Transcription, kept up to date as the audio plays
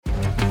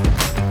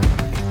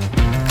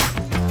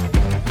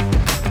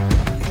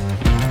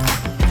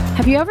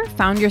Have you ever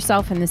found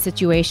yourself in the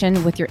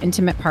situation with your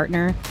intimate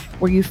partner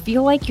where you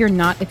feel like you're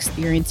not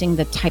experiencing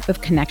the type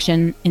of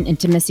connection and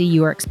intimacy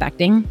you are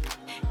expecting?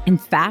 In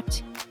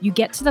fact, you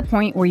get to the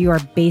point where you are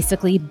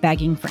basically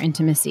begging for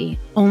intimacy,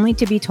 only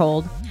to be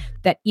told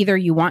that either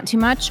you want too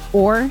much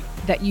or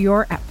that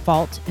you're at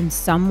fault in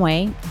some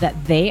way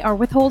that they are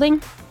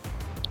withholding.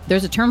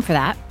 There's a term for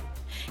that.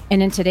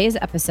 And in today's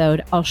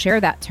episode, I'll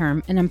share that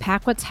term and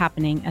unpack what's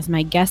happening as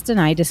my guest and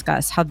I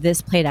discuss how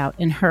this played out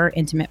in her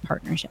intimate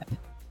partnership.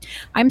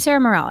 I'm Sarah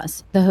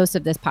Morales, the host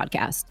of this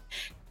podcast,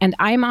 and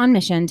I'm on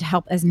mission to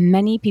help as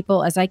many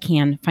people as I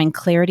can find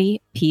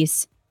clarity,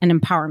 peace, and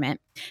empowerment.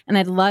 And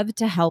I'd love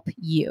to help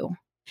you.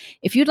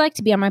 If you'd like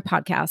to be on my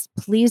podcast,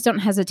 please don't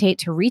hesitate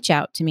to reach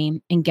out to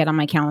me and get on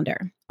my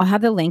calendar. I'll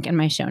have the link in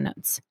my show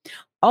notes.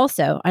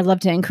 Also, I'd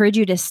love to encourage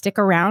you to stick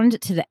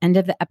around to the end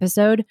of the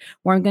episode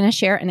where I'm going to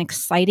share an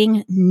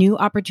exciting new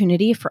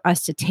opportunity for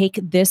us to take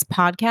this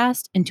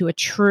podcast into a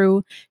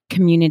true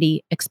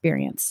community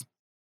experience.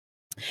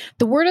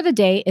 The word of the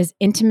day is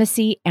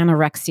intimacy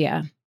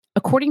anorexia.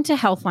 According to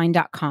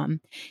healthline.com,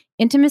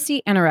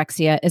 intimacy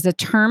anorexia is a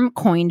term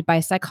coined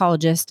by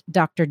psychologist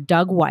Dr.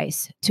 Doug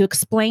Weiss to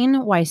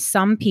explain why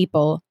some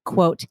people,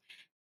 quote,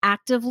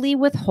 actively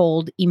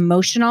withhold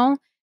emotional,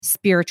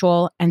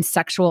 spiritual, and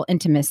sexual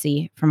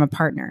intimacy from a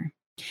partner.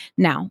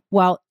 Now,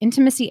 while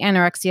intimacy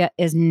anorexia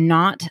is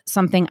not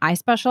something I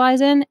specialize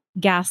in,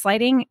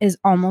 gaslighting is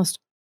almost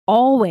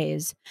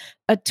always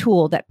a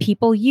tool that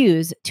people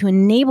use to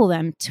enable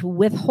them to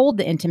withhold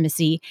the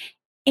intimacy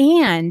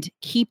and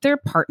keep their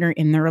partner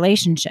in the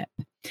relationship.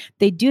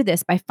 They do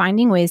this by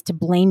finding ways to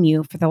blame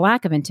you for the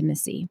lack of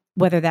intimacy,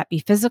 whether that be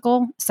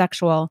physical,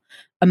 sexual,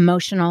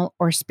 emotional,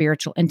 or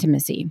spiritual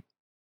intimacy.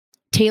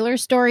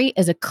 Taylor's story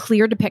is a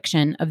clear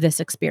depiction of this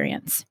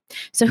experience.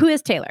 So who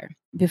is Taylor?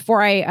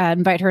 Before I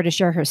invite her to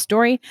share her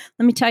story,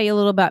 let me tell you a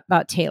little bit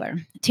about Taylor.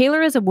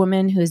 Taylor is a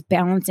woman who is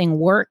balancing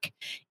work,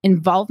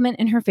 involvement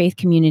in her faith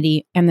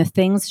community, and the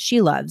things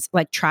she loves,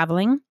 like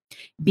traveling,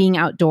 being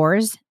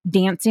outdoors,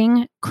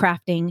 dancing,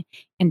 crafting,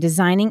 and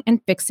designing and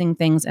fixing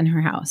things in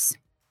her house.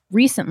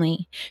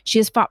 Recently, she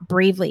has fought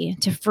bravely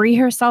to free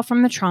herself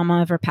from the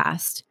trauma of her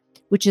past,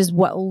 which is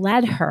what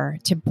led her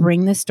to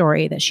bring the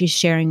story that she's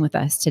sharing with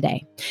us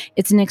today.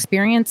 It's an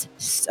experience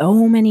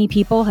so many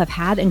people have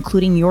had,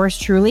 including yours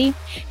truly,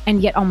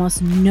 and yet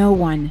almost no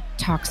one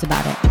talks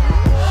about it.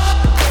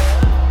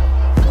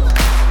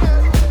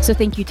 So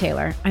thank you,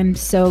 Taylor. I'm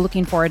so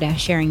looking forward to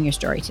sharing your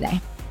story today.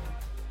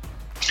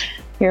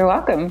 You're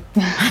welcome.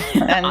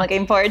 I'm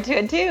looking forward to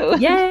it too.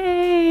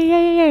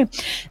 Yay.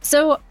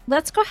 So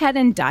let's go ahead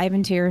and dive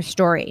into your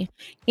story.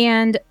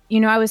 And,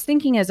 I was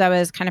thinking as I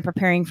was kind of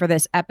preparing for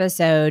this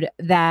episode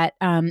that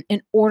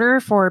in order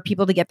for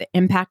people to get the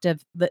impact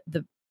of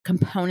the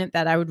component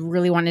that I would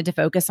really wanted to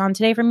focus on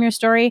today from your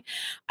story,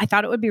 I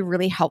thought it would be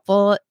really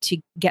helpful to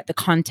get the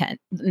context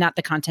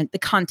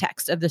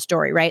of the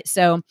story, right?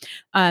 So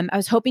I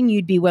was hoping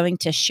you'd be willing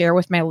to share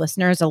with my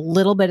listeners a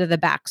little bit of the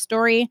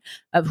backstory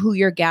of who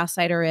your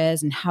gaslighter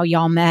is and how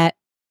y'all met,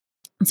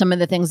 and some of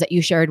the things that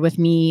you shared with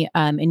me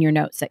in your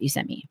notes that you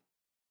sent me.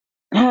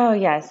 Oh,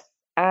 yes.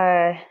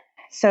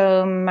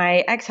 So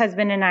my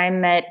ex-husband and I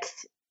met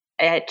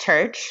at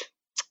church,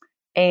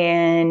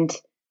 and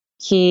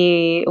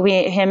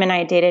him and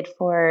I dated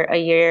for a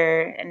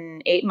year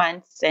and 8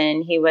 months,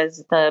 and he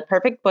was the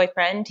perfect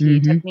boyfriend. He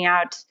took me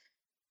out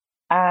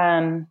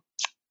on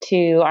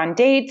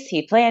dates.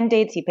 He planned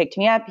dates. He picked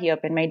me up. He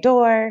opened my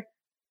door.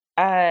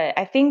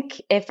 I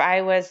think if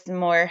I was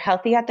more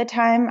healthy at the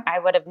time, I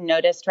would have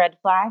noticed red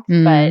flags,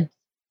 but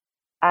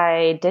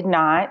I did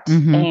not.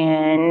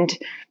 And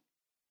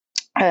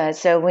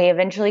so we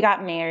eventually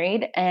got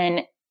married,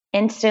 and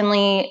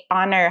instantly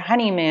on our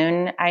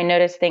honeymoon, I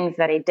noticed things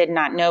that I did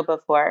not know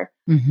before,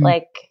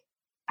 like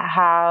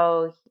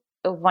how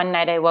one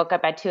night I woke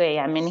up at 2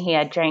 a.m. and he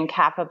had drank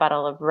half a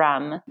bottle of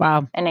rum.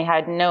 Wow. And I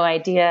had no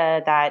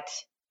idea that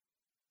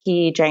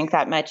he drank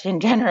that much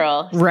in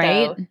general.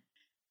 Right. So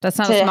that's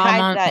not a small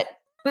amount.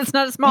 That's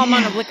not a small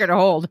amount of liquor to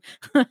hold.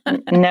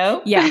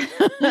 No. Yeah.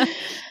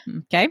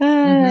 Okay.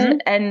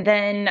 And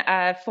then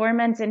 4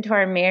 months into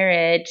our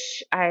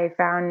marriage, I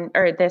found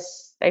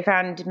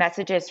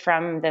messages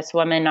from this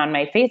woman on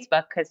my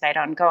Facebook, because I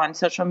don't go on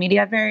social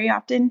media very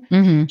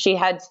often. She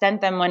had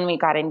sent them when we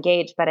got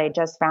engaged, but I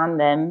just found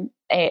them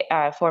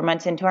 4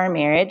 months into our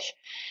marriage.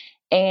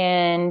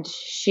 And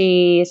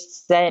she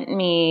sent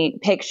me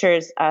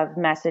pictures of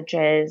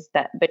messages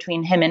that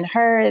between him and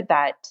her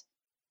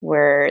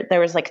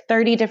there was like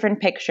 30 different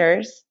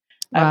pictures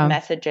of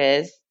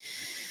messages.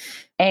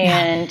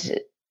 And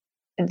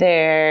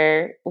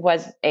there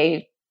was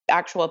a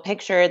actual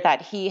picture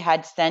that he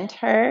had sent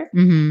her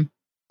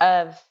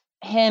of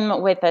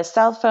him with a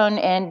cell phone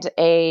and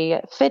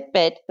a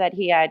Fitbit that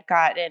he had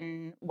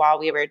gotten while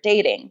we were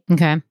dating.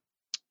 Okay.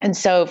 And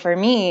so for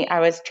me,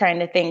 I was trying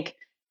to think,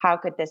 how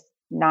could this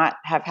not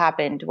have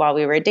happened while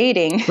we were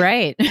dating?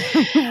 Right.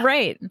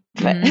 Right.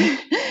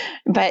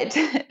 But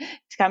to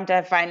come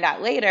to find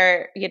out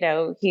later,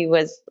 he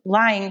was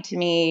lying to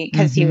me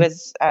because he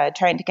was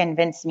trying to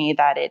convince me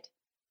that it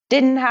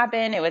didn't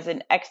happen. It was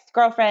an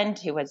ex-girlfriend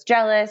who was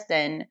jealous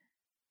and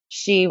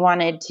she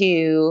wanted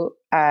to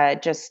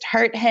just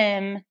hurt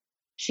him.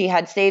 She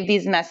had saved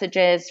these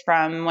messages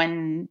from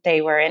when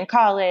they were in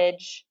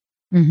college.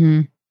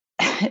 Mm-hmm.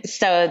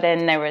 So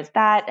then there was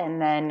that.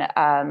 And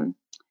then,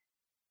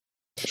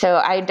 so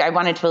I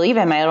wanted to believe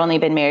him. I had only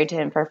been married to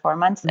him for 4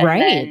 months. And Right.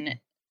 then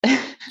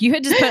You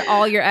had just put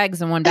all your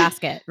eggs in one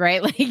basket,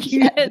 right? Like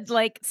you Yes. had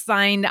like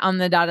signed on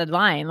the dotted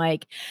line.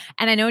 Like,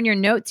 and I know in your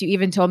notes, you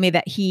even told me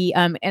that he,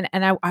 and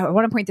I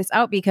want to point this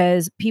out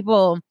because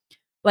people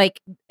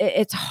like,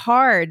 it's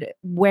hard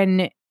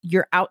when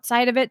you're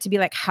outside of it to be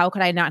like, how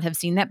could I not have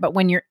seen that? But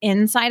when you're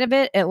inside of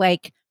it, it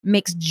like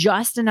makes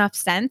just enough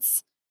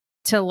sense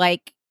to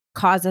like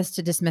cause us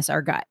to dismiss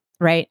our gut.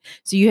 Right.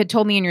 So you had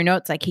told me in your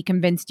notes, like he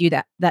convinced you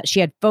that she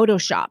had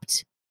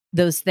photoshopped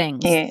those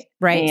things.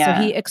 Right. So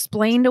he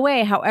explained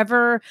away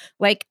however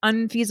like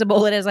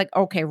unfeasible it is, like,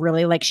 okay,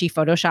 really, like she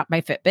photoshopped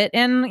my Fitbit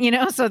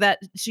in, so that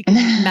she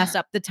can mess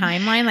up the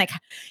timeline. Like,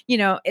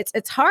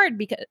 it's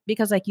hard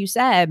because like you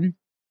said,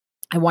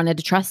 I wanted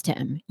to trust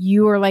him.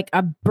 You were like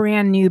a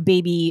brand new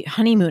baby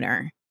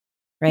honeymooner,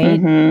 right?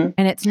 Mm-hmm.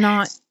 And it's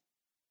not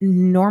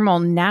normal,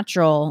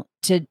 natural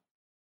to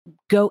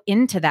go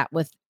into that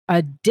with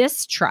a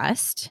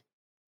distrust,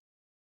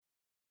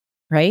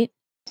 right?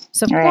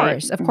 So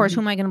of course,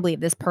 who am I going to believe?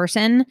 This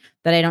person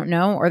that I don't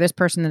know or this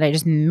person that I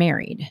just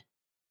married?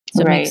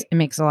 So it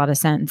makes a lot of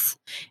sense.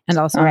 And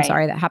also, I'm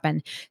sorry that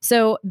happened.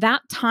 So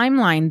that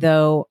timeline,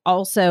 though,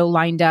 also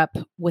lined up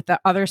with the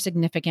other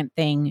significant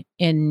thing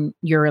in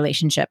your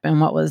relationship. And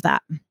what was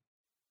that?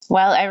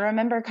 Well, I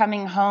remember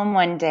coming home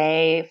one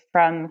day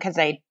because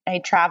I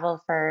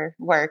travel for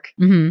work.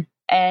 Mm-hmm.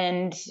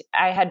 And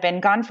I had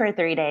been gone for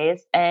 3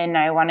 days and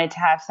I wanted to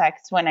have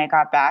sex when I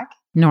got back.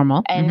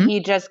 Normal. And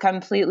he just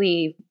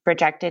completely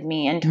rejected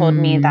me and told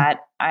me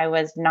that I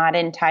was not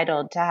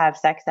entitled to have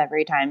sex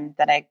every time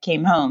that I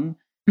came home.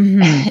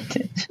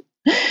 Mm-hmm.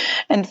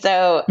 And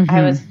so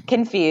I was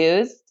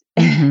confused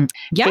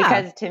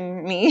because to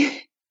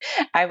me,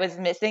 I was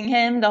missing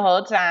him the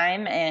whole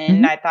time.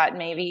 And I thought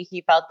maybe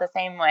he felt the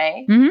same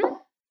way.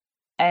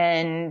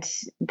 And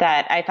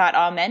that I thought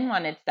all men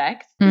wanted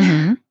sex.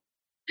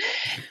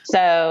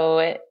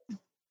 So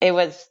it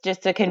was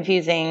just a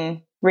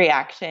confusing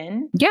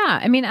reaction. Yeah,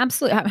 I mean,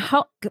 absolutely.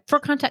 For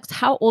context,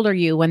 how old are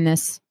you when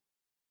this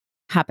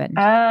happened?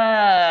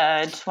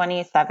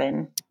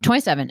 27.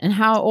 27. And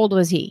how old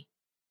was he?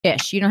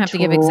 Ish. You don't have to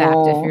give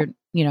exact if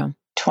you're,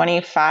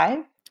 25.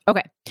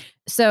 Okay.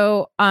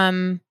 So,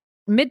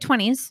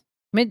 mid-20s,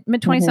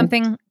 mid-20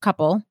 something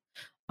couple,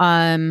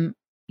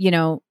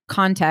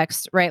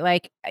 context, right?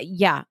 Like,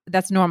 yeah,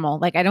 that's normal.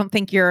 Like, I don't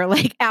think you're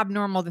like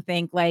abnormal to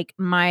think like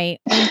my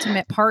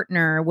intimate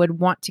partner would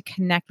want to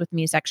connect with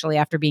me sexually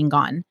after being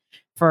gone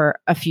for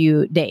a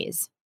few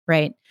days,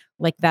 right?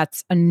 Like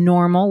that's a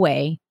normal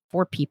way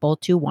for people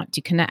to want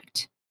to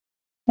connect.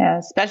 Yeah,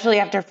 especially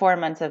after 4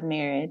 months of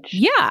marriage.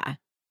 Yeah.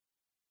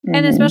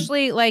 And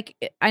especially like,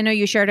 I know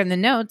you shared in the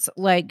notes,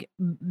 like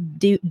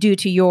due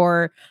to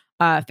your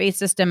faith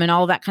system and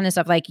all that kind of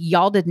stuff, like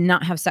y'all did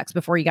not have sex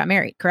before you got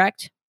married,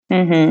 correct?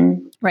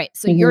 Right.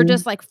 So you're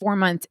just like 4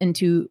 months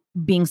into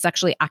being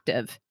sexually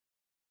active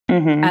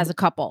as a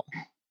couple.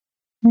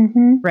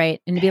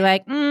 Right. And to be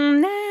like,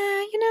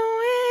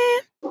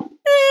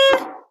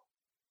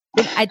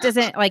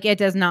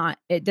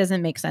 it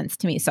doesn't make sense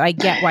to me. So I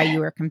get why you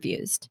were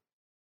confused.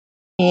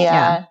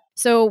 Yeah.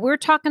 So we're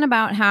talking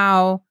about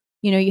how,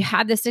 you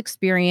had this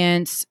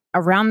experience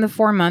around the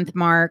 4-month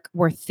mark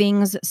where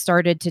things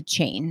started to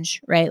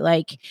change, right?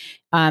 Like,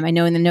 I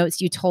know in the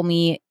notes you told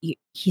me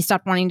he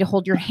stopped wanting to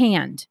hold your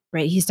hand,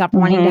 right? He stopped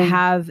wanting to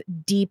have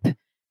deep,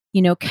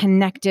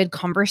 connected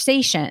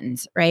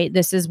conversations, right?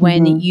 This is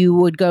when you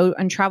would go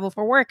and travel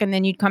for work and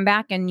then you'd come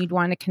back and you'd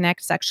want to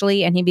connect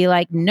sexually. And he'd be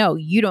like, no,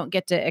 you don't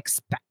get to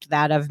expect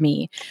that of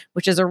me,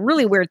 which is a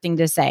really weird thing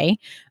to say.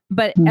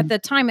 But at the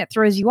time it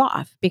throws you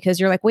off because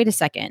you're like, wait a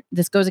second,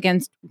 this goes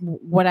against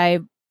what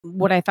I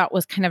thought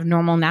was kind of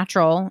normal,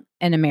 natural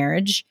in a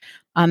marriage,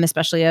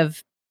 especially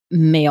of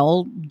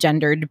male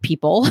gendered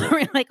people,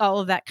 like all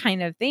of that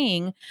kind of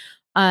thing.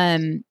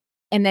 And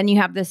then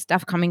you have this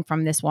stuff coming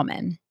from this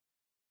woman,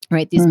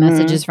 right? These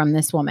messages from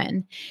this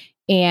woman.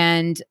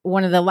 And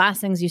one of the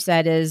last things you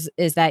said is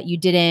that you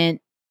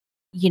didn't,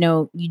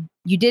 you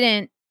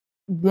didn't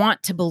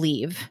want to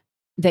believe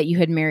that you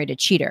had married a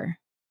cheater,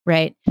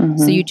 right?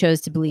 So you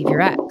chose to believe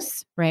your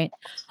ex, right?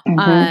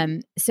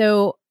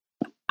 So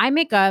I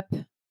make up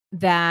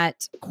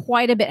that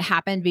quite a bit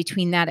happened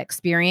between that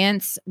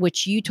experience,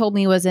 which you told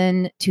me was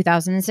in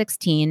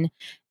 2016,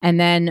 and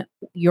then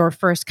your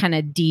first kind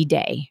of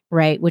D-Day,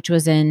 right, which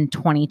was in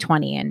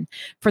 2020. And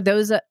for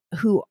those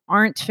who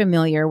aren't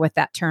familiar with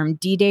that term,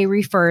 D-Day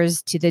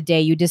refers to the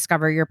day you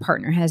discover your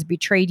partner has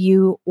betrayed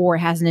you or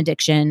has an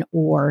addiction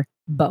or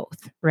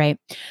both, right?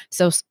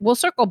 So we'll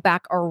circle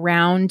back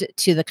around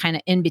to the kind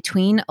of in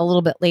between a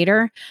little bit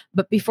later.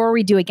 But before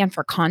we do, again,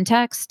 for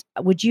context,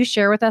 would you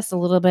share with us a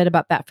little bit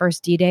about that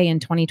first D-Day in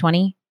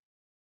 2020?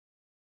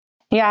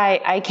 Yeah,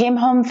 I came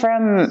home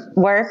from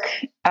work.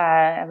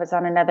 I was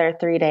on another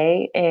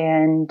 3-day,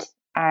 and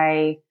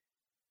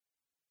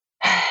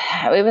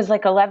it was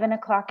like 11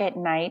 o'clock at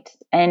night,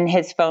 and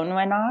his phone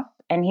went off,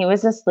 and he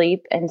was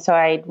asleep. And so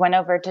I went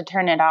over to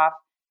turn it off,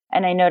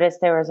 and I noticed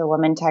there was a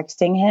woman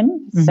texting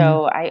him. Mm-hmm.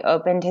 So I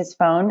opened his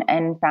phone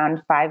and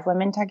found 5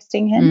 women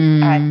texting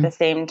him at the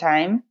same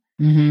time.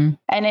 Mm-hmm.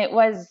 And it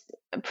was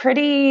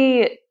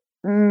pretty,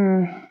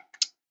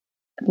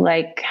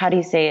 like, how do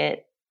you say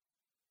it?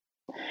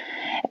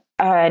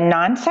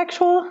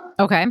 Non-sexual.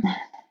 Okay.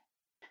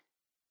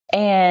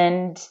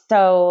 And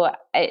so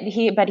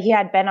he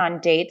had been on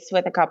dates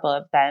with a couple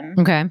of them,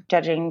 okay,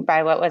 judging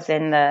by what was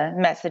in the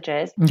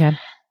messages. Okay.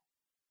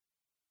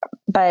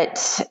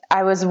 But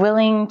I was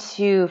willing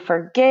to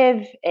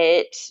forgive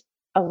it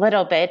a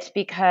little bit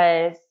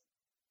because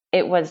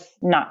it was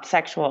not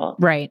sexual.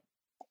 Right.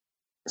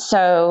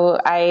 So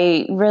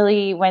I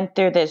really went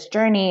through this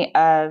journey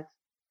of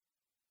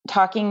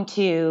talking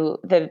to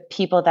the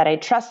people that I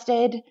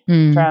trusted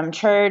from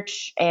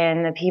church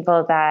and the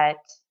people that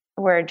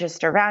were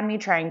just around me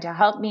trying to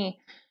help me.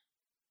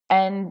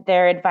 And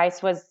their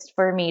advice was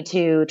for me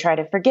to try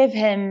to forgive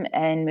him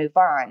and move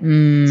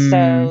on.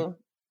 So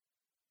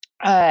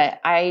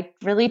I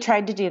really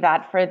tried to do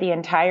that for the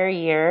entire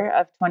year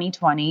of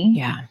 2020.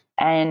 Yeah.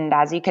 And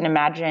as you can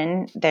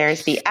imagine,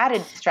 there's the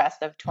added stress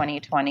of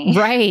 2020.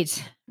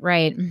 Right.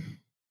 Right.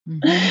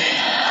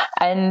 Mm-hmm.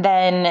 And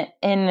then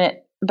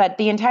but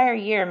the entire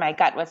year, my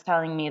gut was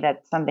telling me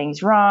that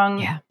something's wrong.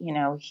 Yeah. You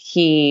know,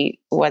 he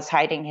was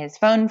hiding his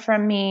phone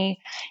from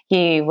me.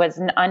 He was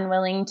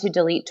unwilling to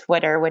delete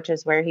Twitter, which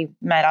is where he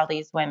met all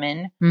these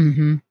women.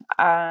 Mm-hmm.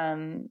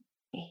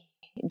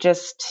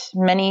 Just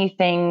many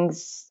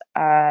things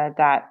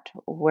that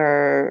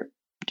were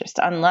just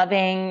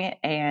unloving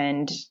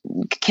and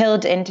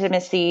killed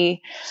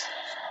intimacy.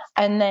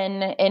 And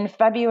then in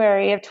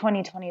February of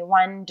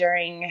 2021,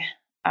 during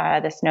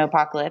the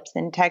snowpocalypse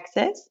in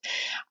Texas,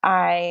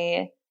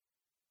 I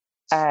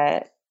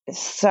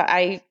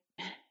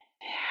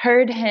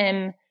heard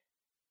him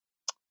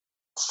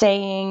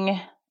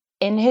saying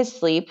in his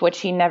sleep, which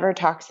he never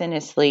talks in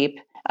his sleep,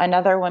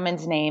 another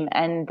woman's name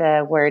and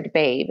the word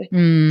babe.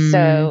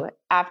 So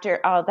after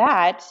all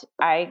that,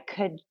 I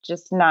couldn't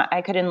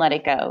let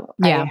it go.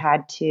 Yeah. I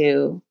had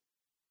to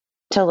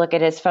look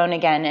at his phone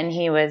again, and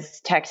he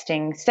was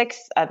texting 6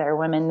 other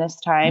women this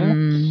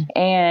time,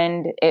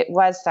 and it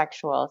was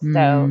sexual.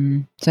 So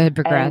it had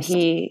progressed. And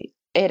he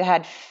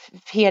had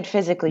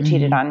physically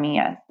cheated on me.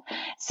 Yes.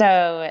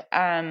 So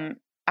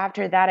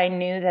after that, I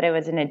knew that it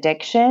was an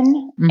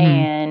addiction,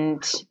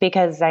 and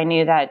because I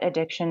knew that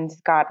addictions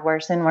got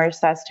worse and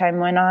worse as time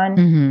went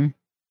on.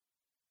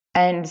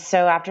 And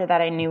so after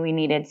that, I knew we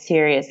needed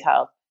serious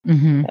help.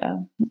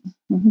 So,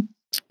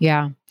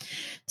 Yeah.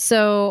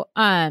 So,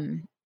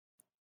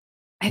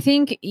 I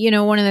think,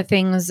 one of the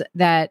things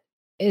that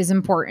is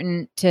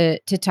important to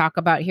talk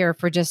about here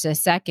for just a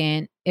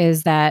second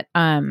is that,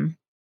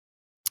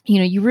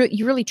 you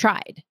really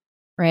tried,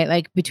 right?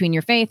 Like between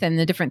your faith and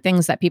the different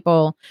things that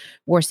people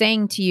were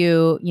saying to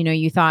you,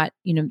 you thought,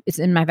 it's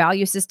in my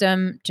value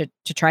system to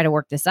try to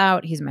work this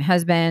out. He's my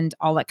husband,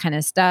 all that kind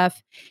of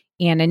stuff.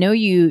 And I know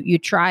you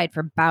tried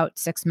for about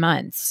 6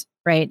 months,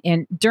 right?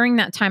 And during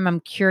that time, I'm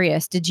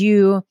curious, did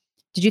you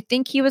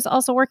think he was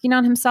also working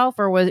on himself,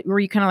 or were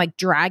you kind of like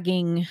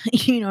dragging,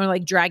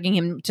 dragging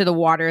him to the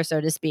water,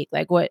 so to speak?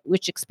 Like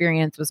which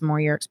experience was more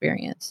your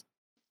experience?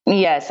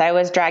 Yes, I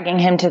was dragging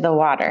him to the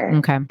water.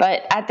 Okay.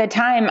 But at the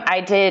time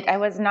I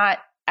was not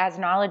as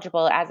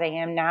knowledgeable as I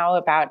am now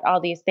about all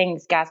these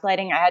things.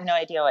 Gaslighting, I had no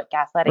idea what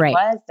gaslighting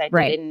was. I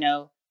didn't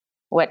know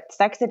what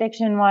sex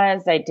addiction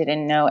was. I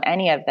didn't know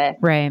any of this.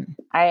 Right.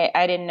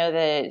 I didn't know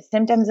the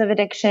symptoms of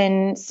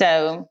addiction.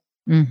 So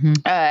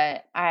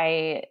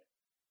I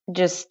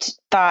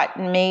just thought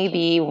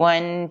maybe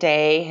one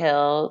day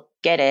he'll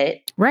get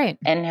it. Right.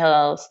 And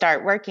he'll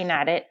start working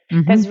at it.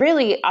 Because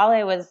really all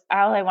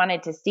I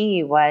wanted to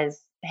see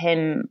was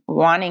him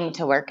wanting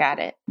to work at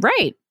it.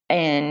 Right.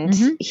 And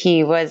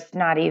he was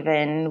not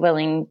even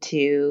willing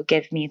to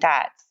give me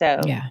that.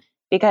 So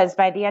because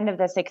by the end of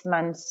the 6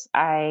 months,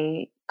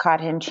 I caught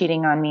him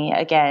cheating on me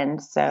again.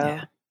 So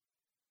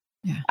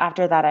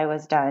after that, I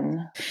was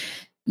done.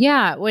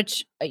 Yeah,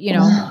 which,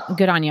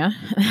 good on you.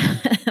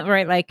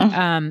 Right. Like,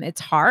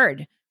 it's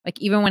hard. Like,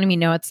 even when we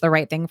know it's the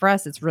right thing for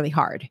us, it's really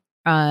hard.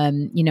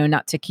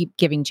 Not to keep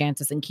giving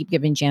chances and keep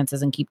giving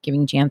chances and keep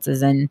giving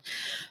chances. And,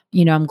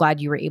 I'm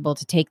glad you were able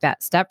to take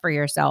that step for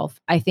yourself.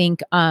 I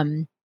think,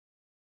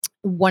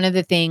 one of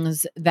the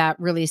things that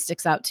really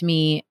sticks out to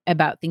me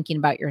about thinking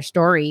about your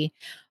story,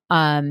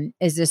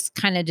 is this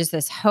kind of just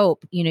this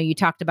hope. You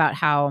talked about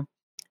how,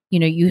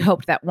 you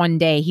hoped that one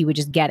day he would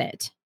just get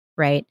it.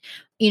 Right.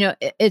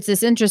 It's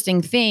this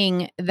interesting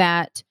thing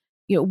that,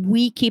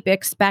 we keep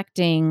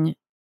expecting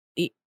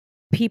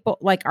people,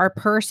 like our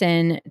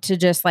person, to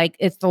just like,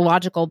 it's the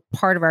logical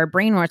part of our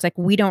brain where it's like,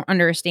 we don't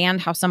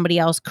understand how somebody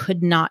else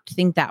could not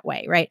think that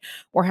way. Right.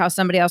 Or how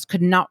somebody else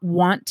could not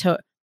want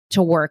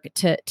to work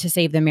to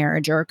save the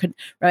marriage, or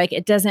like,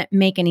 it doesn't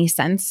make any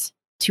sense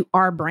to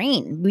our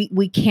brain.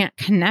 We can't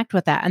connect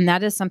with that. And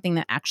that is something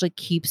that actually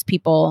keeps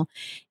people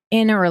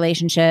in a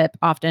relationship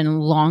often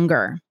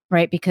longer,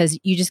 right? Because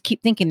you just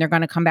keep thinking they're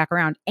going to come back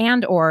around,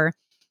 and or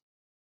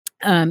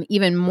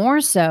even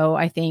more so,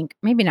 I think,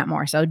 maybe not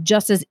more so,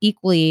 just as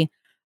equally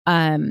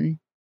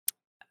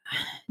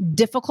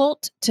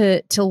difficult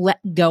to let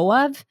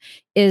go of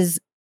is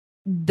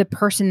the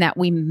person that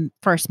we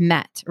first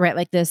met, right?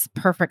 Like this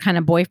perfect kind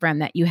of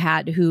boyfriend that you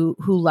had who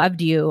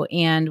loved you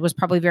and was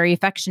probably very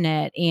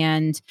affectionate,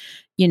 and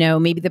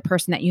maybe the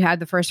person that you had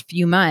the first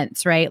few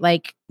months, right?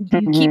 Like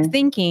you keep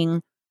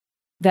thinking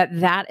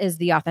that is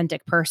the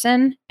authentic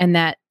person, and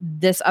that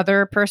this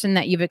other person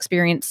that you've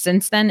experienced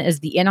since then is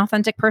the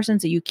inauthentic person.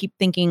 So you keep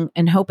thinking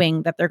and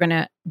hoping that they're going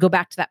to go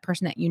back to that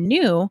person that you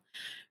knew,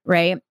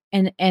 right?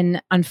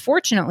 And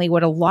unfortunately,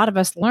 what a lot of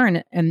us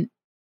learn, and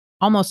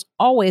almost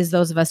always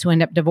those of us who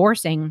end up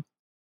divorcing,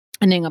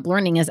 ending up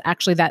learning, is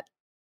actually that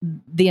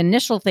the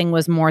initial thing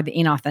was more the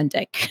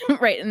inauthentic,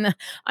 right? And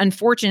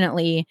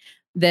unfortunately,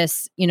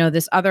 this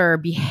other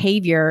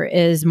behavior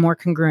is more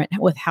congruent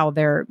with how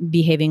they're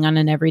behaving on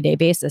an everyday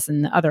basis,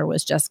 and the other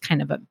was just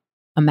kind of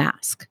a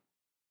mask.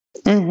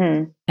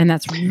 And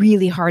that's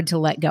really hard to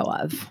let go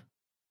of.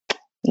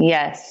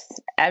 Yes.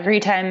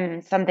 Every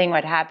time something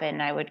would happen,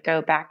 I would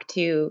go back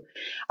to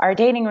our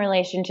dating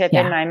relationship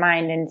in my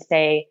mind and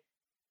say,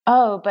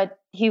 oh, but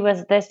he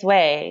was this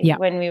way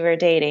when we were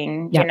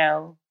dating,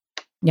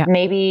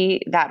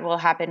 maybe that will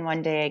happen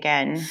one day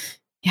again.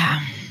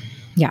 Yeah.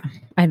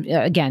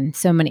 Again,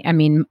 so many,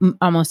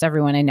 almost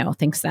everyone I know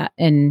thinks that,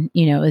 and,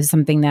 is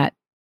something that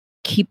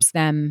keeps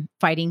them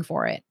fighting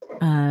for it.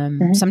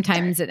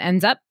 Sometimes it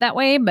ends up that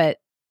way, but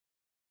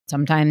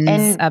sometimes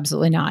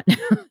absolutely not.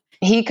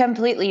 He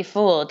completely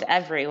fooled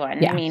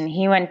everyone. I mean,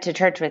 he went to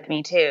church with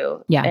me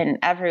too. And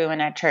everyone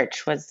at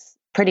church was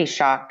pretty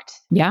shocked.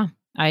 Yeah.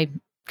 I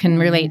can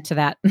relate to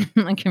that.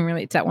 I can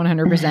relate to that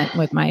 100%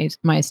 with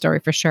my story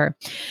for sure.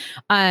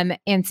 And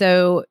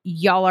so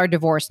y'all are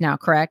divorced now,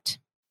 correct?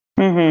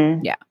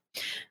 Yeah.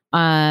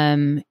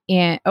 And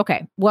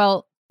okay.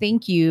 Well,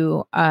 thank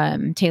you,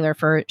 Taylor,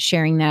 for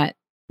sharing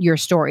your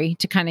story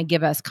to kind of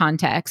give us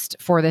context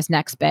for this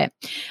next bit.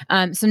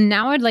 So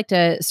now I'd like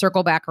to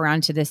circle back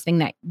around to this thing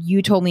that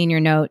you told me in your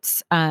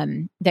notes,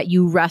 that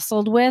you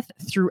wrestled with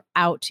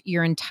throughout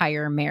your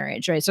entire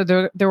marriage, right? So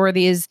there were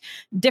these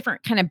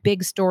different kind of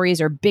big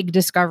stories or big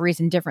discoveries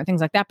and different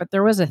things like that, but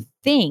there was this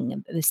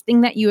thing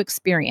that you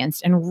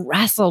experienced and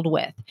wrestled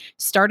with,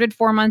 started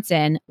 4 months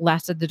in,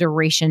 lasted the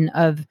duration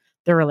of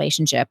the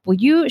relationship. Will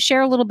you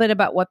share a little bit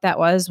about what that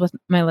was with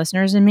my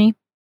listeners and me?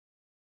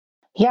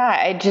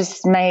 Yeah,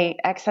 my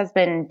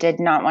ex-husband did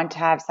not want to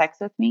have sex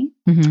with me.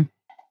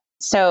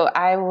 So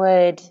I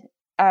would,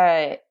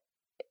 beg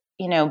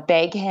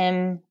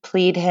him,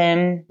 plead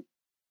him.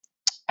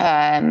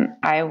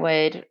 I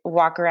would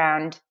walk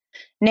around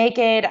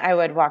naked. I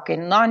would walk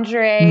in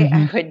lingerie.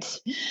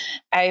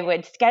 I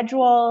would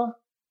schedule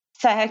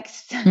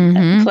sex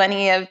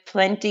plenty of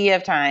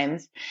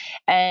times.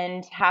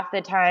 And half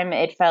the time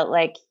it felt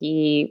like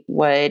he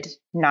would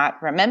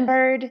not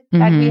remembered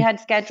that we had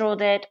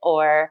scheduled it,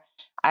 or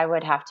I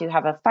would have to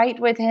have a fight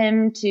with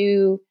him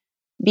to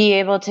be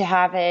able to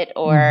have it,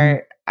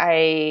 or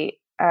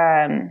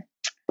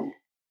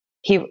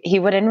he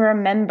wouldn't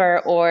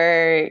remember,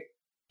 or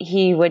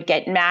he would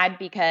get mad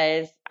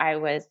because I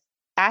was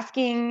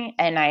asking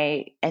and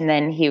I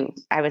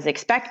was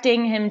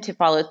expecting him to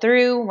follow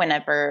through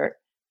whenever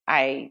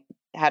I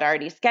had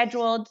already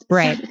scheduled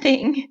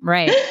something.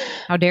 Right.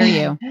 How dare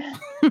you?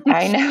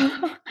 I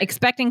know.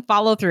 Expecting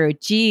follow through.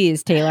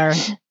 Jeez, Taylor,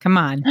 come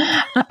on.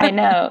 I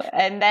know.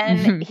 And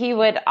then he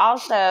would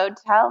also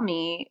tell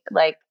me,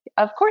 like,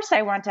 of course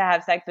I want to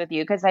have sex with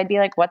you. Cause I'd be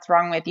like, what's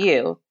wrong with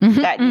you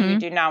that you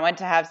do not want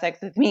to have sex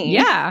with me?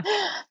 Yeah.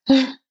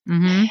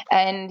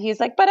 And he's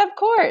like, but of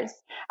course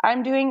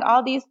I'm doing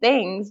all these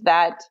things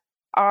that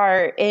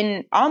are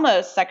in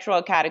almost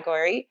sexual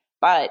category,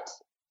 but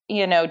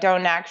aren't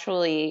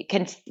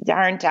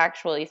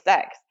actually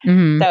sex.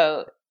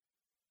 So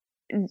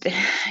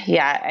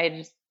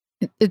yeah,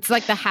 it's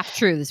like the half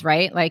truths,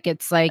 right? Like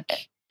it's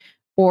like,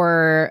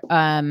 or,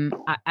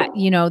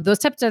 those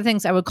types of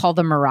things I would call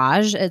the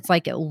mirage. It's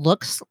like, it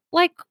looks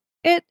like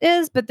it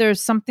is, but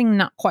there's something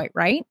not quite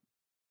right.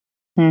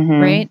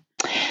 Right.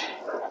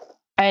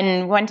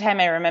 And one time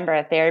I remember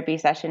a therapy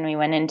session we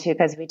went into,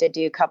 because we did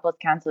do couples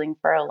counseling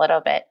for a little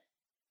bit,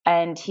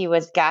 and he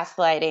was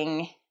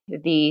gaslighting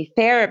the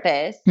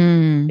therapist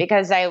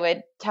because I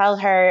would tell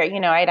her,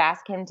 I'd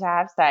ask him to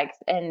have sex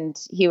and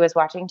he was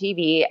watching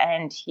TV,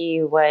 and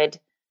he would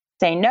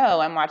say,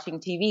 no, I'm watching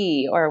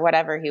TV, or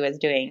whatever he was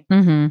doing.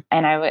 And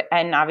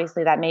and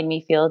obviously that made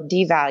me feel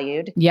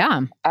devalued.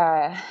 Yeah.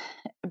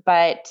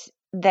 But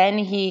then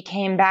he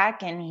came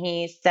back and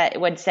he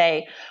would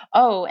say,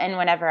 oh, and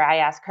whenever I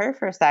ask her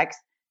for sex,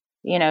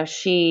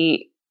 she's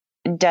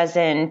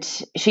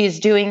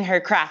doing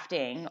her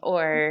crafting,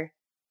 or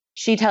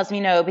she tells me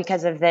no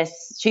because of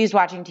this. She's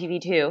watching TV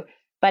too.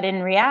 But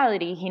in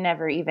reality, he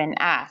never even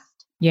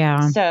asked.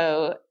 Yeah.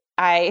 So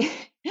I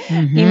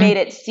he made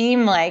it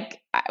seem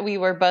like we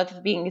were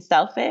both being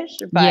selfish,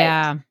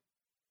 but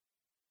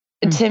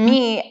to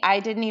me, I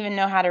didn't even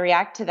know how to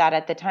react to that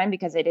at the time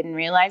because I didn't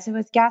realize it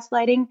was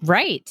gaslighting.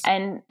 Right.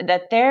 And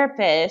the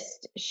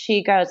therapist,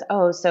 she goes,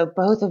 "Oh, so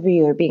both of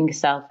you are being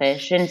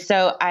selfish." And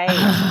so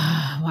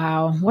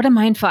wow, what a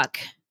mind fuck.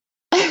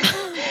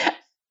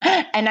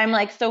 And I'm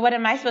like, so what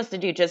am I supposed to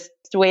do? Just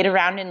wait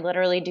around and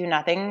literally do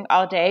nothing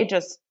all day,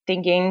 just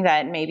thinking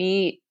that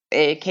maybe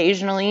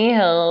occasionally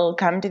he'll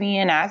come to me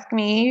and ask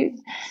me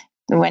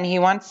when he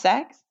wants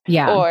sex?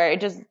 Yeah. Or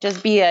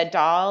just be a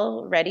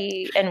doll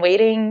ready and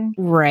waiting.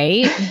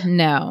 Right.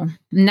 No,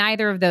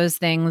 neither of those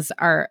things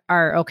are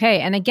okay.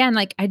 And again,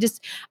 like I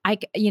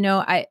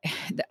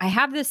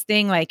have this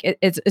thing, like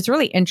it's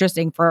really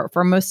interesting for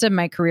most of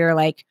my career.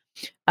 Like,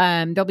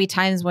 there'll be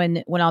times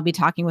when I'll be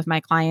talking with my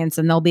clients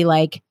and they'll be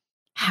like,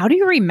 how do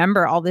you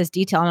remember all this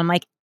detail? And I'm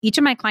like, each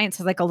of my clients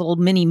has like a little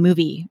mini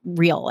movie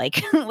reel,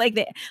 like,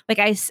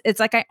 it's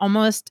like I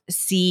almost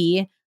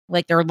see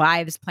like their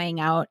lives playing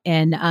out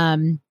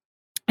and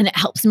it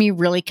helps me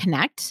really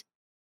connect,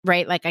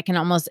 right? Like I can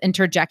almost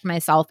interject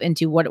myself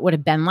into what it would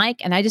have been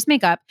like. And I just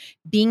make up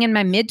being in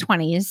my mid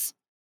 20s,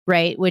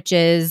 right? Which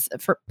is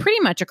for pretty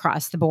much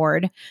across the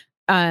board,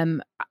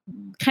 kind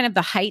of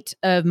the height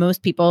of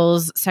most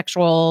people's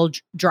sexual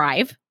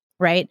drive,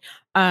 right?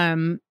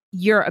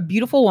 You're a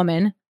beautiful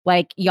woman.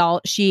 Like y'all,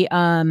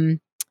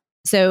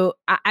 so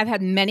I've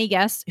had many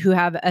guests who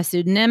have a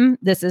pseudonym.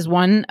 This is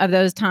one of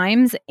those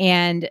times.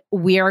 And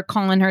we are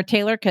calling her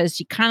Taylor because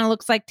she kind of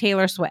looks like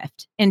Taylor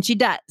Swift. And she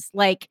does,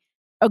 like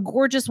a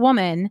gorgeous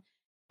woman.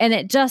 And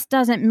it just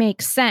doesn't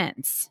make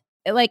sense.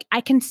 Like I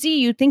can see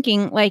you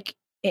thinking like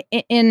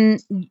in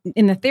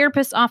the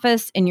therapist's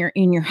office, in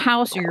your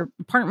house or your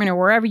apartment or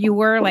wherever you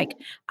were, like,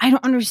 I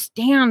don't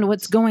understand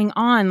what's going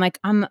on. Like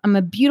I'm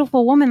a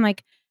beautiful woman.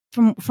 Like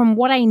from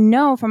what I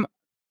know, from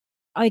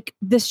like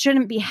this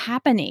shouldn't be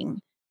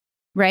happening,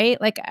 right?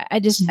 Like I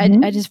just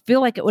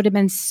feel like it would have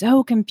been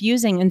so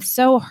confusing and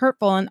so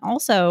hurtful. And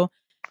also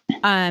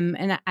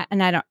and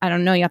I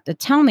don't know, you have to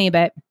tell me,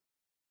 but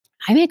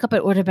I make up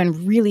it would have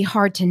been really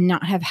hard to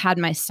not have had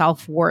my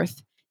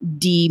self-worth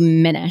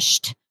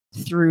diminished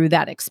through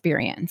that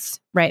experience,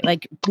 right?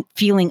 Like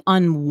feeling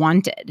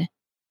unwanted.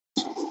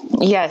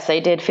 Yes, I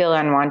did feel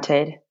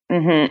unwanted.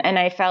 And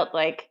I felt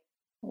like,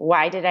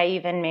 why did I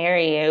even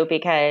marry you?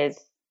 Because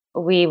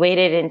we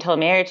waited until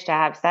marriage to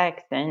have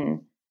sex,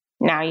 and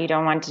now you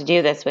don't want to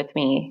do this with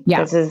me.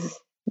 Yeah. This is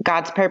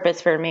God's purpose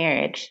for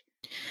marriage,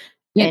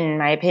 in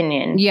my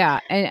opinion. Yeah.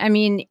 And I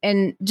mean,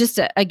 and just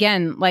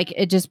again, like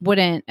it just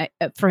wouldn't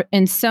for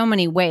in so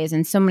many ways,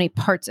 in so many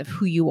parts of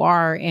who you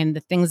are and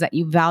the things that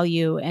you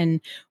value and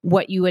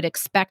what you would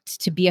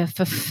expect to be a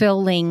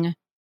fulfilling,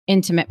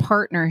 intimate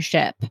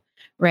partnership,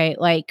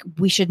 right? Like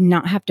we should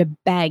not have to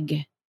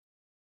beg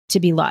to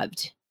be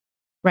loved.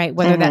 Right.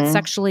 Whether that's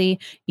sexually,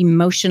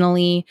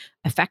 emotionally,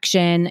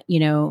 affection,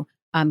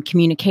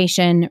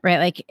 communication, right?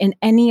 Like in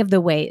any of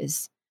the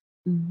ways,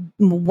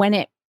 when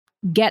it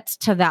gets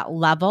to that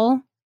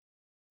level,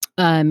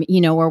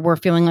 where we're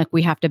feeling like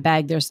we have to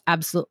beg, there's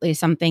absolutely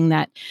something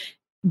that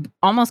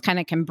almost kind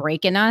of can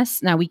break in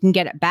us. Now we can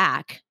get it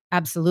back.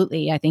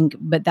 Absolutely. I think,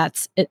 but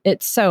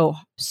it's so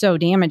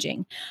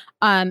damaging.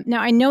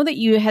 Now I know that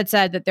you had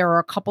said that there were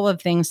a couple of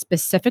things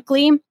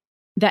specifically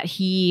that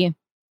he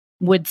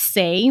would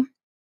say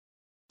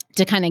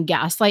to kind of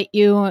gaslight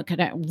you,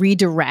 kind of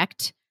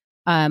redirect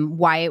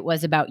why it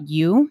was about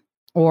you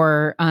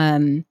or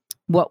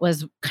what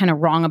was kind of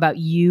wrong about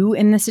you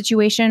in the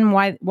situation,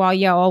 while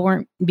y'all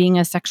weren't being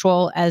as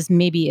sexual as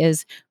maybe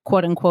is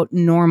quote unquote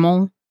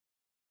normal.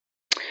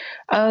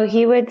 Oh,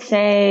 he would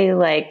say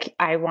like,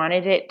 I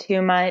wanted it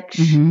too much,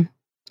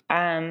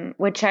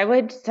 which I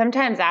would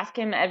sometimes ask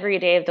him every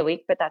day of the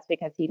week, but that's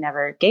because he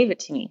never gave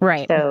it to me.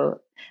 Right. So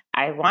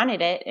I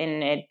wanted it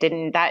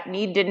and that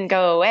need didn't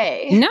go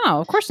away. No,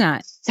 of course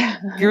not.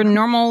 You're a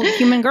normal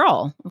human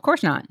girl. Of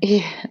course not.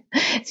 Yeah.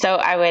 So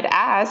I would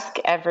ask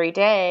every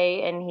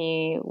day and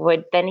he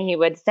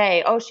would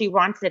say, oh, she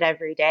wants it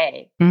every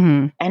day.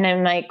 And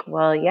I'm like,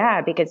 well,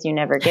 yeah, because you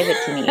never give it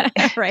to me.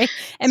 Right.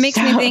 It makes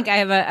me think I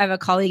have a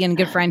colleague and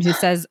good friend who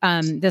says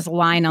this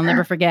line I'll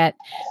never forget.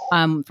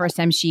 First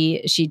time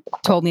she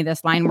told me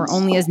this line, we're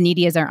only as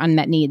needy as our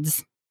unmet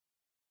needs.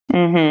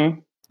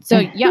 So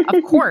yeah,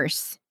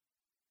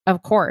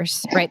 of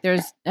course, right?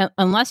 There's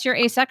unless you're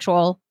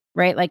asexual,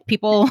 right? Like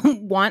people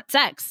want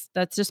sex.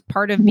 That's just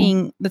part of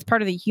that's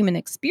part of the human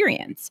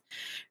experience,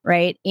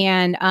 right?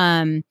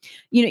 And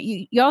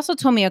you also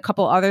told me a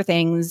couple other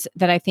things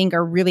that I think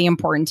are really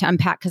important to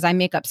unpack because I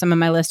make up some of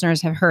my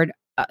listeners have heard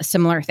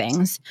similar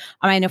things.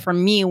 I know for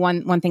me,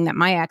 one thing that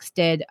my ex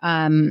did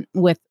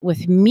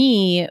with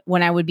me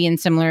when I would be in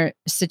similar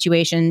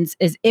situations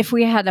is if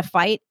we had a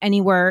fight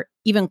anywhere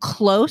even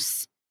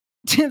close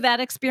to that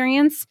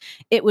experience,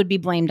 it would be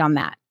blamed on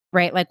that,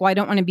 right? Like, well, I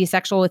don't want to be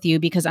sexual with you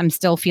because I'm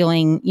still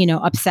feeling,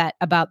 upset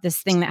about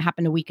this thing that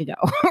happened a week ago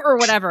or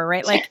whatever,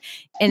 right? Like,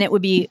 and it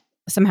would be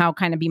somehow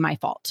kind of be my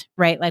fault,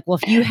 right? Like, well,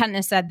 if you hadn't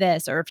have said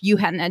this or if you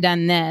hadn't have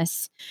done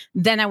this,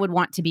 then I would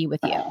want to be with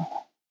you.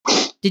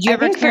 Did you I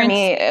ever think for experience?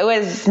 me, it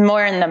was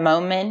more in the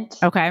moment.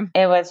 Okay.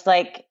 It was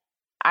like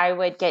I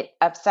would get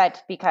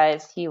upset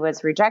because he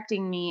was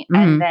rejecting me,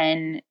 and Mhm.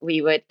 then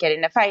we would get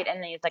in a fight,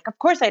 and then he's like, "Of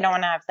course, I don't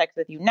want to have sex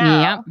with you Yep.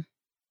 now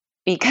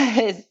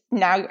because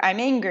now I'm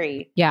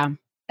angry." Yeah.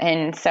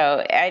 And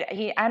so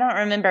I don't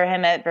remember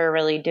him ever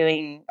really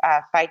doing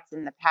fights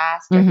in the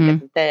past or Mhm.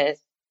 because of this,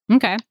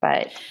 Okay.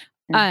 but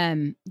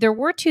There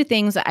were two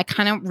things that I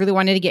kind of really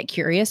wanted to get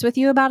curious with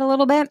you about a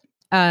little bit.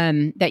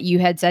 That you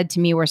had said to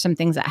me were some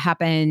things that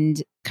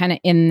happened kind of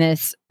in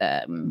this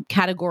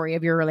category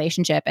of your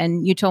relationship.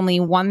 And you told me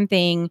one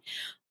thing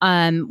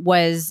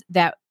was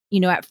that,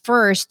 at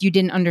first you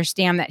didn't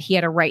understand that he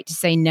had a right to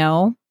say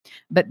no.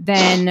 But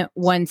then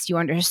once you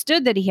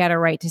understood that he had a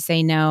right to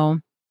say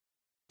no,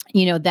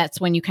 that's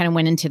when you kind of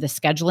went into the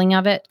scheduling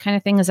of it kind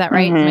of thing. Is that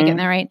right? Am I getting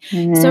that right?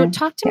 So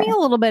talk to me yeah. a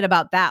little bit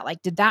about that.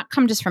 Like, did that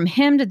come just from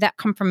him? Did that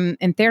come from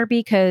in therapy?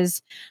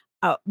 Because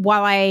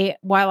while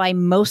I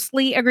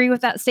mostly agree with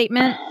that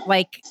statement,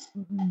 like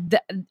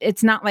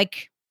it's not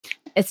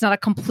a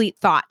complete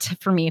thought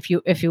for me,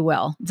 if you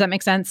will. Does that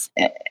make sense?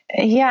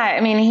 Yeah, I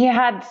mean, he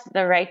had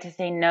the right to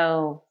say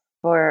no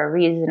for a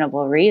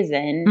reasonable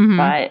reason, Mhm.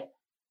 but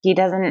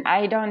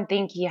I don't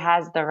think he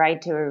has the right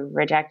to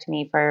reject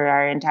me for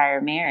our entire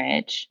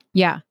marriage.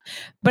 Yeah.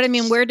 But I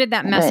mean, where did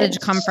that message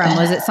But come from?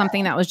 Was it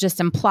something that was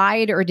just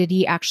implied, or did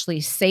he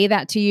actually say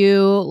that to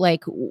you?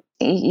 Like,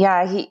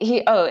 yeah,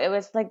 it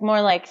was like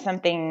more like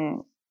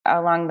something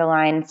along the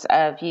lines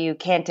of you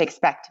can't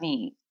expect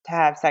me to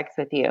have sex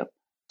with you.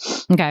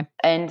 okay.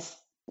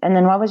 And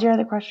then what was your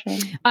other question?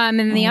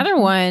 And the other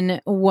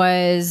one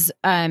was,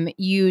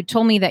 you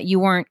told me that you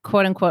weren't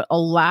quote unquote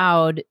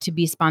allowed to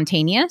be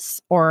spontaneous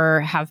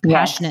or have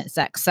passionate Yes.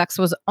 sex. Sex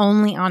was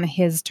only on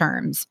his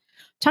terms.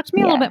 Talk to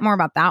me a little Yeah. bit more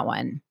about that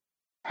one.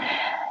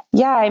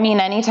 Yeah, I mean,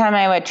 anytime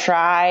I would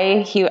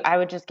try, I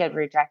would just get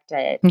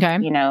rejected. Okay.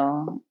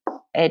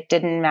 It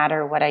didn't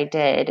matter what I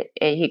did.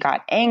 He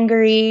got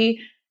angry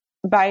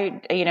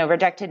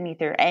rejected me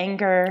through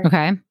anger.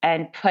 Okay.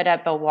 And put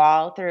up a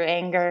wall through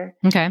anger.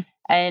 Okay.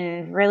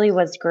 And really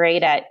was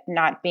great at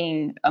not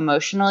being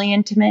emotionally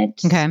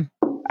intimate. Okay.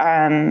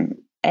 And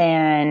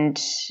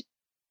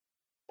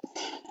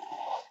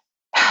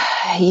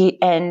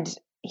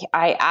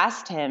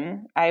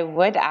I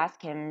would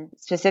ask him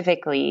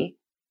specifically,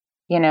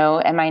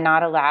 am I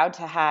not allowed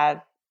to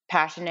have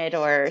passionate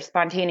or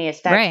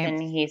spontaneous sex? Right. And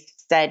he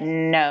said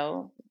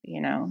no,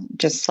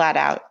 just flat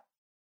out.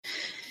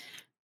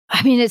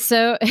 I mean, it's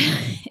so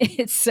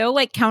it's so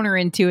like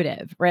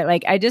counterintuitive, right?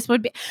 Like I just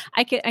would be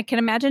I can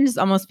imagine just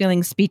almost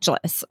feeling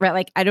speechless, right?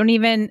 Like I don't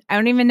even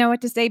know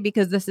what to say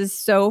because this is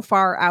so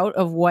far out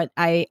of what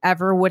I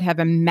ever would have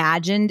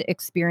imagined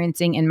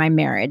experiencing in my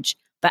marriage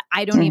that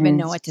I don't even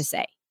know what to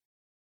say.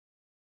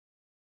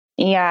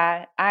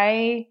 Yeah,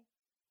 and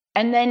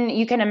then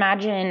you can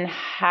imagine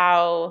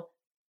how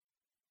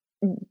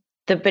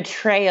the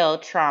betrayal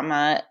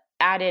trauma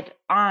added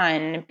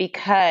on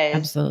because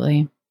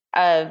Absolutely.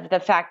 of the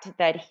fact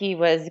that he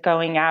was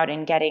going out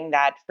and getting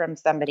that from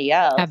somebody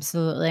else.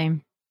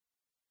 Absolutely.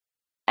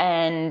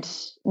 And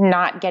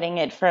not getting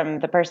it from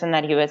the person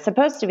that he was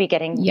supposed to be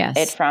getting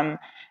it from.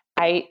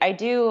 I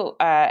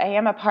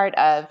am a part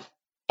of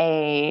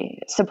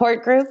a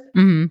support group,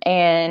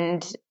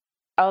 and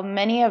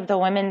many of the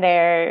women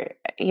there,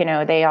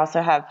 they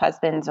also have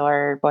husbands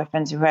or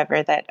boyfriends or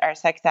whoever that are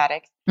sex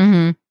addicts,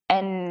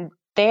 and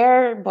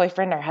their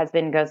boyfriend or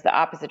husband goes the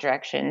opposite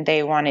direction.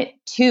 They want it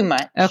too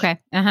much. Okay.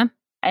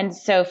 And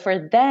so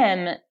for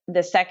them,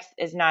 the sex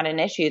is not an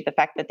issue. The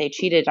fact that they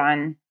cheated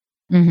on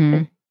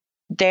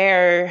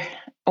their,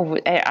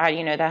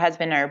 the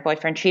husband or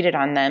boyfriend cheated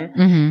on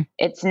them,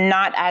 it's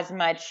not as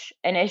much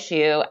an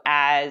issue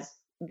as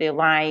the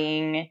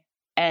lying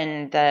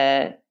and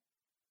the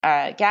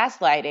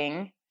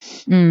gaslighting.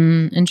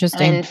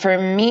 Interesting. And for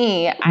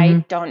me,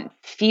 I don't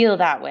feel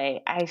that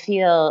way. I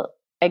feel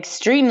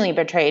extremely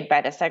betrayed by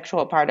the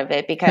sexual part of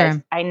it because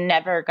I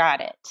never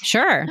got it.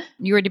 Sure.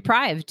 You were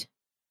deprived.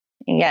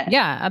 Yeah.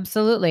 Yeah,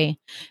 absolutely.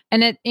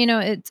 And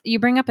you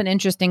bring up an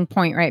interesting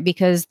point, right?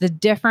 Because the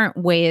different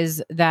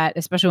ways that,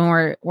 especially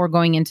when we're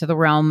going into the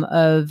realm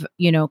of,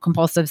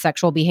 compulsive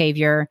sexual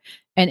behavior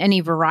and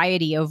any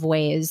variety of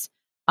ways,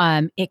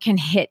 it can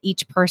hit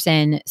each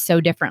person so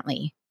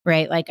differently,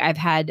 right? Like I've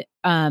had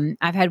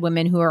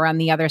women who are on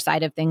the other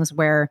side of things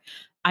where,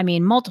 I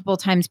mean, multiple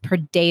times per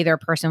day, their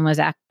person was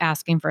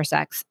asking for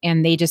sex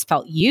and they just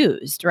felt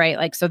used, right?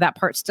 Like, so that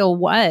part still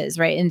was,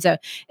 right? And so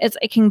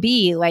it can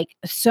be like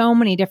so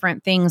many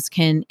different things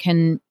can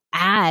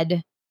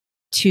add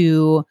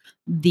to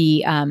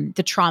the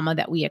trauma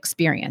that we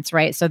experience,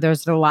 right? So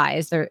there's the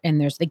lies there, and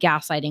there's the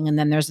gaslighting, and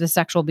then there's the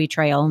sexual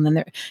betrayal, and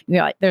then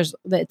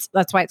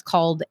that's why it's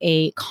called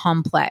a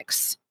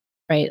complex,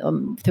 right?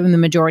 Through the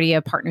majority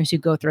of partners who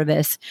go through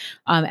this,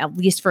 at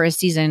least for a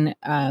season,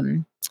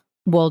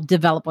 will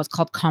develop what's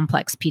called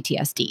complex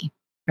PTSD,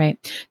 right?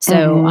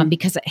 So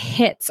because it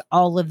hits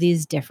all of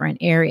these different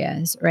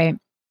areas, right?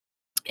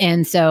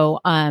 And so,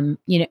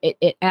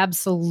 it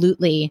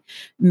absolutely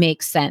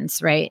makes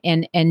sense, right?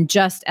 And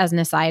just as an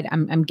aside,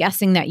 I'm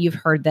guessing that you've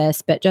heard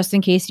this, but just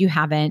in case you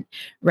haven't,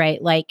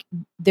 right? Like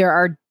there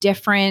are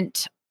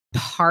different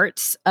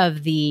parts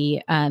of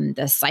the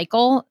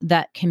cycle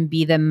that can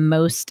be the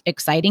most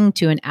exciting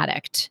to an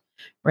addict,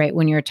 right?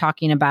 When you're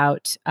talking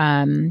about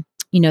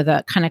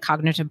the kind of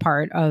cognitive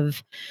part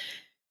of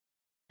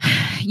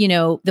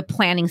the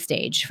planning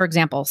stage. For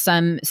example,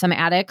 some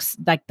addicts,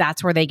 like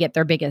that's where they get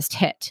their biggest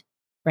hit,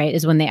 right?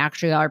 Is when they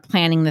actually are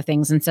planning the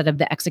things instead of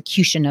the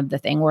execution of the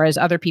thing. Whereas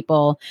other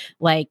people,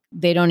 like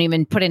they don't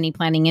even put any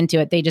planning into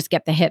it. They just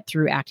get the hit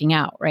through acting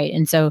out, right?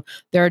 And so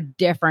there are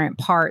different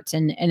parts.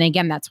 And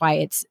again, that's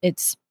why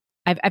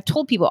I've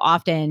told people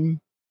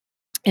often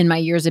in my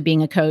years of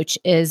being a coach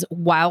is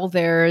while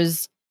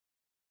there's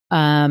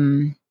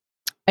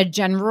a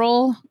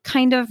general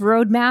kind of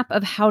roadmap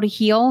of how to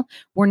heal,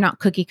 we're not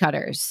cookie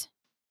cutters,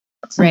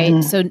 right?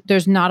 Mm-hmm. So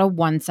there's not a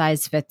one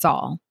size fits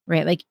all,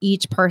 right? Like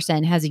each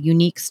person has a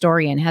unique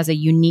story and has a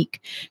unique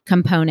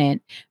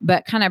component,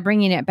 but kind of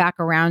bringing it back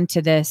around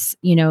to this,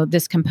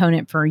 this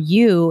component for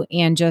you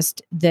and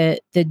just the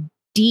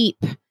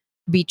deep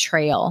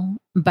betrayal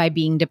by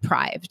being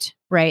deprived,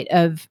 right?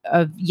 Of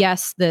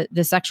yes,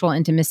 the sexual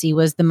intimacy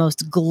was the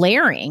most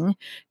glaring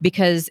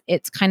because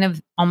it's kind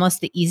of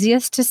almost the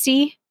easiest to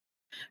see,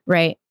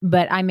 right?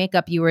 But I make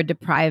up you were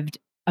deprived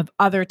of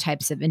other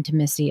types of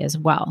intimacy as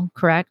well,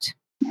 correct?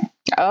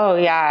 Oh,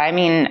 yeah. I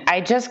mean,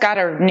 I just got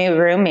a new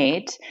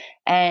roommate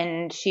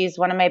and she's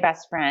one of my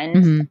best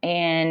friends. Mm-hmm.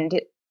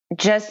 And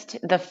just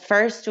the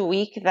first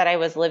week that I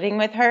was living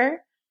with her,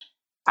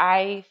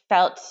 I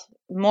felt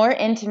more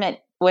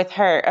intimate with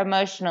her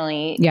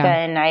emotionally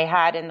than I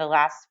had in the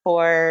last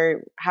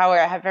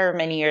however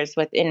many years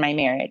within my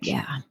marriage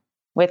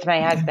with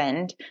my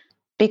husband,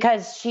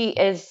 because she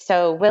is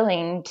so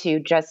willing to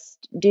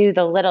just do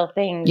the little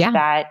things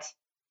that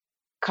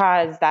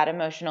cause that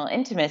emotional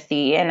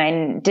intimacy. And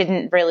I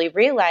didn't really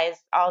realize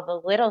all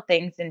the little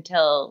things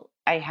until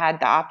I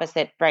had the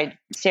opposite right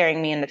staring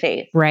me in the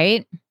face.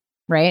 Right.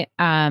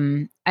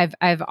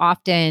 I've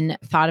often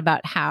thought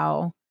about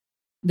how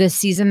the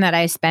season that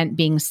I spent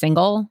being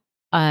single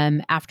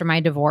after my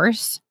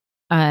divorce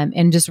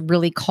and just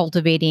really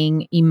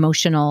cultivating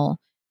emotional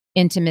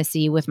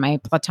intimacy with my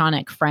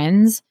platonic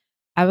friends,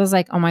 I was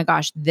like, oh my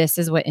gosh, this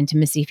is what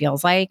intimacy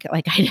feels like.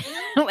 Like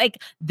like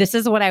this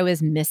is what I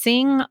was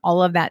missing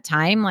all of that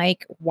time.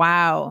 Like,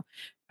 wow.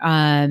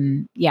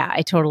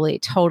 I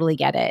totally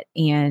get it.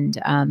 And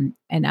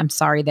I'm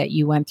sorry that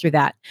you went through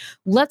that.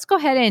 Let's go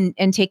ahead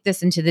and take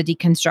this into the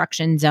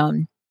deconstruction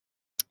zone.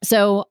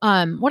 So,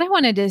 what I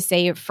wanted to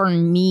say for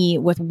me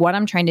with what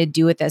I'm trying to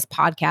do with this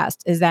podcast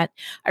is that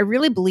I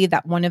really believe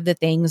that one of the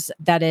things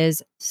that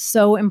is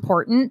so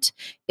important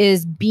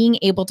is being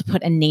able to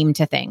put a name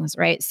to things,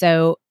 right?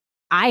 So,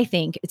 I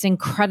think it's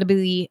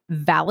incredibly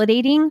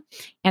validating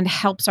and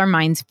helps our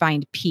minds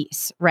find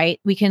peace, right?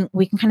 We can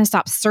kind of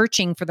stop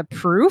searching for the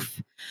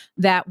proof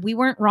that we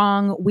weren't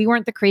wrong, we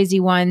weren't the crazy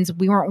ones,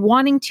 we weren't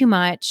wanting too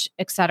much,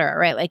 et cetera,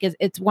 right? Like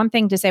it's one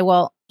thing to say,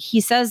 well, he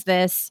says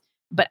this,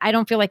 but I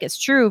don't feel like it's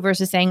true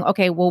versus saying,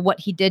 okay, well, what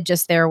he did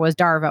just there was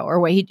Darvo,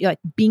 or what he like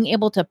being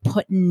able to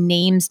put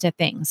names to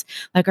things.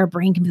 Like our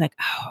brain can be like,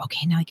 oh,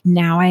 okay,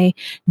 now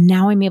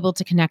I'm able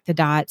to connect the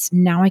dots.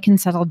 Now I can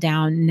settle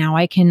down. Now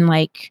I can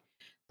like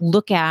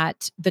look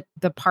at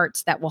the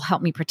parts that will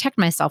help me protect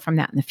myself from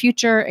that in the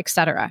future, et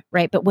cetera.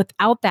 Right. But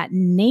without that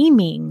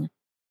naming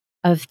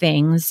of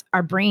things,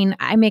 our brain,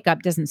 eye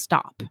makeup doesn't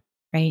stop.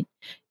 Right.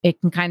 It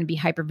can kind of be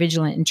hyper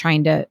vigilant in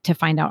trying to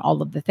find out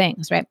all of the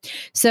things. Right.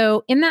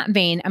 So in that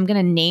vein, I'm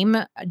going to name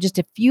just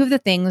a few of the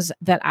things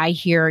that I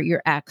hear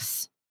your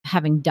ex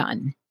having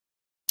done.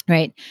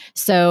 Right.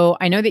 So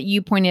I know that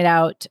you pointed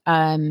out,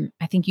 I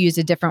think you used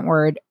a different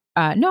word.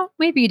 No,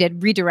 maybe you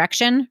did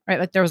redirection, right?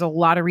 Like there was a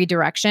lot of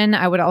redirection.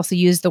 I would also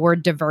use the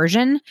word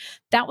diversion.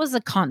 That was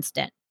a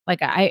constant.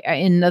 Like I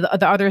in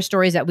the other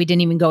stories that we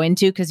didn't even go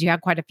into because you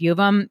had quite a few of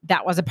them,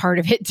 that was a part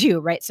of it too,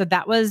 right? So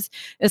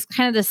it's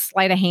kind of this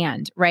sleight of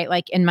hand, right?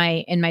 Like in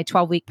my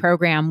 12-week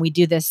program, we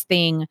do this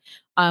thing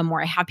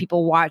where I have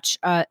people watch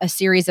a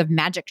series of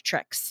magic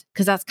tricks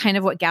because that's kind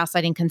of what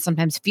gaslighting can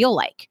sometimes feel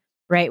like,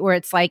 right? Where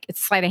it's like it's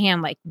sleight of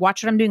hand, like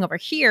watch what I'm doing over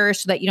here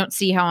so that you don't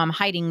see how I'm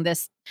hiding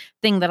this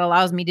thing that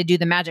allows me to do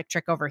the magic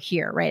trick over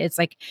here, right? It's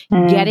like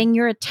getting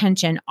your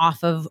attention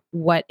off of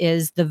what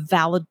is the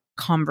valid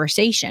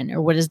conversation or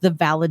what is the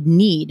valid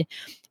need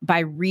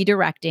by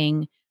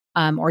redirecting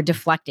or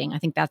deflecting. I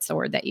think that's the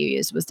word that you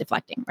used was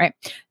deflecting, right?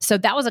 So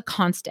that was a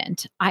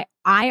constant.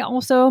 I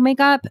also make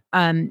up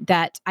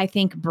that I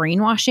think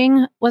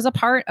brainwashing was a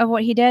part of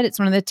what he did. It's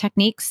one of the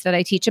techniques that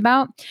I teach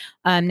about.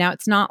 Now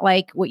it's not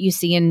like what you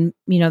see in,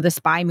 the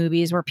spy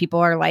movies where people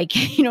are like,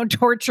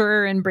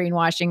 torture and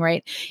brainwashing,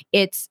 right?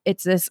 It's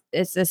this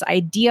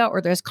idea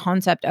or this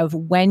concept of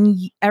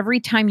every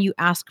time you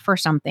ask for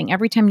something,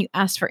 every time you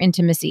ask for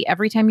intimacy,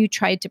 every time you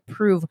tried to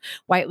prove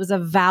why it was a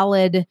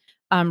valid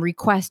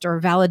request or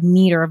a valid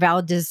need or a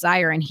valid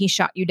desire, and he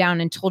shot you down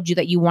and told you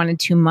that you wanted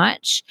too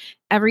much.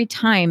 every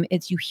time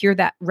you hear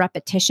that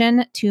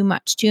repetition, too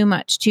much, too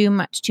much, too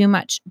much, too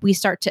much,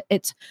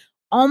 it's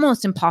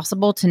almost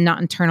impossible to not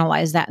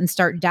internalize that and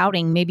start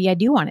doubting, maybe I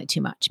do want it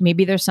too much.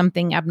 Maybe there's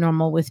something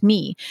abnormal with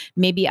me.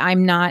 Maybe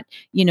I'm not,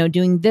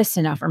 doing this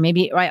enough, or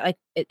maybe, right? Like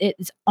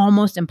it's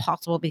almost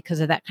impossible because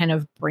of that kind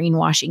of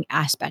brainwashing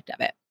aspect of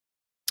it.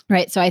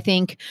 Right. So I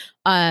think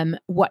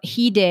what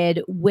he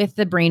did with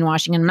the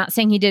brainwashing, and I'm not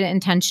saying he did it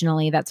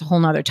intentionally, that's a whole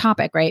nother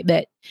topic, right?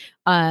 But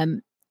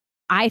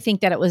I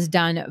think that it was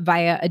done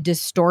via a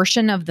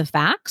distortion of the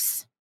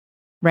facts,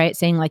 right?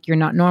 Saying like you're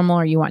not normal,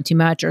 or you want too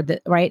much, or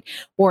right?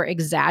 Or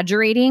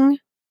exaggerating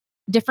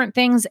different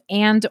things,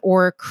 and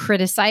or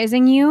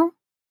criticizing you,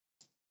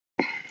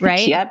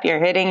 right? Yep, you're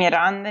hitting it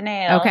on the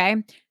nail. Okay.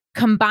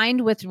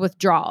 Combined with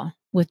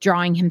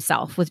withdrawing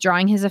himself,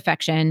 withdrawing his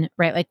affection,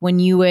 right? Like when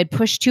you would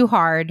push too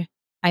hard,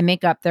 I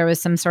make up, there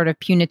was some sort of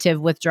punitive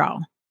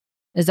withdrawal.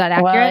 Is that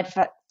accurate?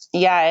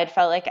 Well, it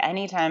felt like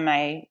anytime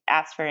I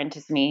asked for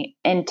intimacy,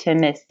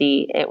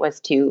 it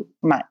was too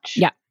much.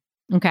 Yeah.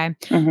 Okay.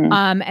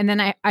 Mm-hmm. And then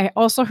I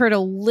also heard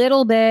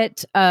a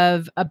bit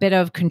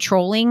of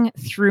controlling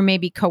through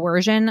maybe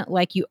coercion,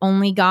 like you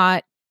only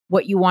got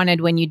what you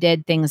wanted when you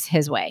did things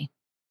his way.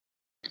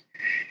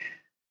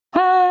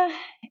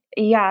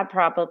 Yeah,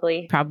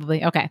 probably.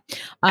 Probably. Okay.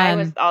 I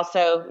was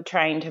also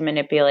trying to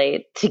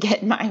manipulate to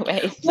get my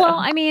way. So. Well,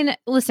 I mean,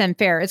 listen,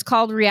 fair. It's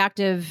called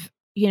reactive,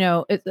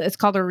 it's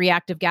called a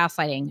reactive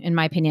gaslighting, in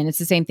my opinion. It's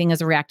the same thing as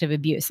a reactive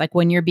abuse. Like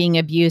when you're being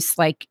abused,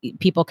 like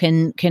people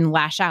can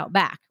lash out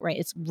back, right?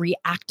 It's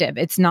reactive.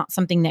 It's not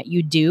something that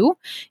you do,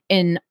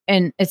 and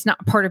it's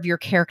not part of your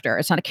character.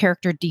 It's not a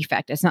character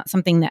defect. It's not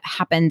something that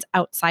happens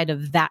outside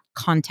of that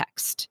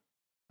context,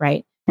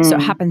 right? So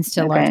it happens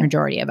to a large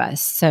majority of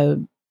us.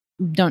 So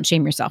don't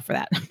shame yourself for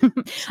that.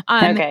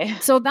 Okay.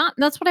 So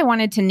that's what I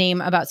wanted to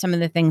name about some of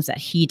the things that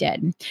he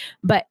did.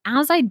 But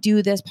as I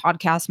do this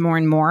podcast more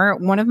and more,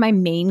 one of my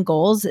main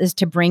goals is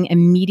to bring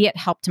immediate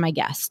help to my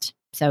guest.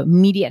 So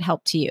immediate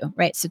help to you,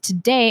 right? So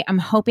today I'm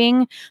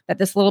hoping that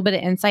this little bit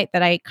of insight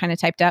that I kind of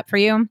typed up for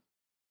you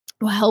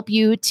will help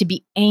you to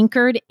be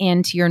anchored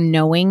into your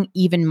knowing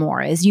even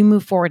more as you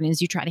move forward and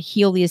as you try to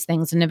heal these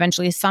things. And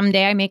eventually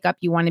someday I make up,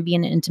 you want to be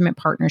in an intimate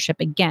partnership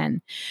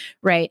again,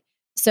 right?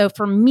 So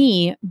for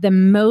me, the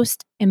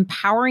most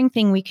empowering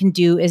thing we can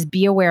do is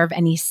be aware of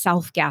any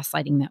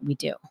self-gaslighting that we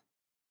do.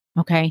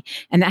 Okay.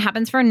 And that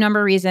happens for a number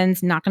of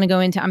reasons. Not going to go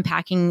into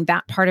unpacking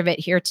that part of it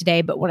here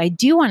today. But what I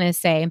do want to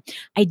say,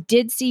 I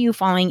did see you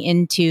falling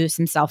into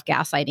some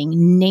self-gaslighting,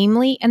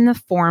 namely in the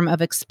form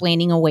of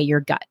explaining away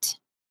your gut.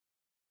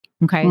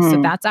 Okay.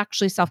 So that's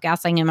actually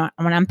self-gaslighting. And I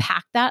want to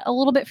unpack that a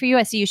little bit for you.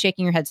 I see you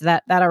shaking your head. So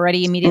that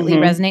already immediately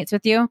resonates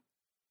with you.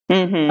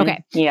 Mm-hmm.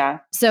 Okay. Yeah.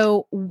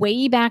 So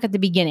way back at the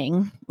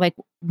beginning, like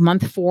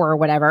month 4 or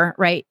whatever,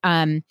 right?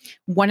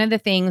 One of the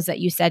things that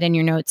you said in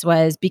your notes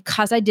was,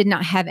 because I did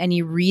not have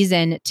any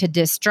reason to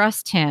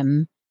distrust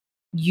him,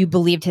 you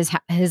believed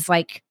his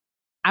like,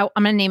 I'm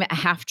going to name it a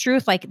half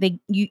truth. Like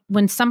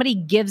when somebody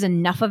gives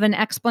enough of an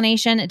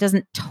explanation, it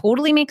doesn't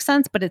totally make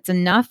sense, but it's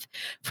enough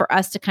for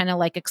us to kind of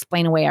like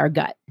explain away our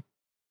gut.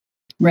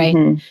 Right.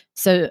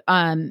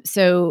 Mm-hmm.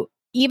 So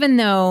even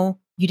though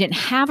you didn't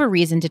have a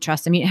reason to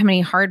trust him, you didn't have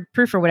any hard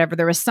proof or whatever,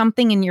 there was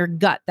something in your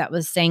gut that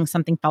was saying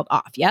something felt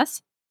off.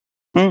 Yes.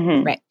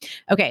 Mm-hmm. Right.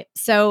 Okay.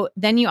 So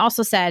then you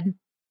also said,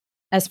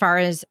 as far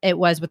as it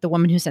was with the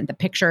woman who sent the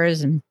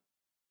pictures and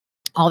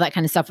all that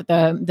kind of stuff with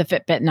the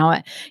Fitbit and all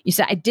that, you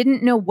said, I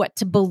didn't know what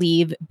to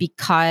believe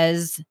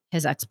because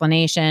his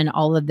explanation,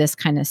 all of this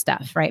kind of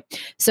stuff, right?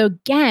 So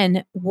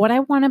again, what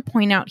I want to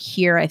point out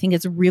here, I think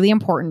is really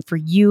important for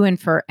you and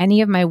for any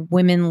of my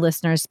women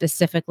listeners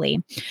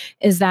specifically,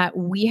 is that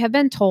we have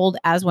been told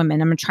as women,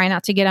 I'm going to try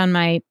not to get on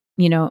my,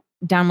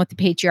 down with the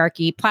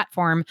patriarchy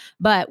platform,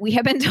 but we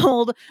have been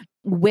told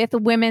with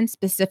women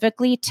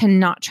specifically to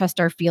not trust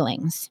our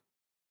feelings.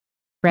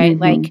 Right?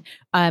 Mm-hmm.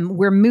 Like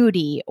we're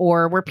moody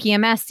or we're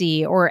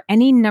PMSy or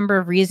any number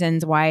of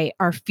reasons why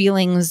our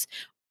feelings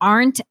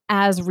aren't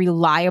as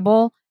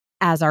reliable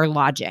as our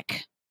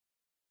logic.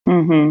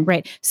 Mm-hmm.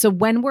 Right? So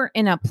when we're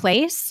in a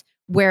place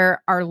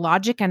where our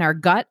logic and our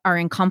gut are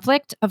in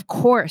conflict, of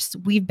course,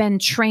 we've been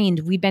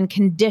trained, we've been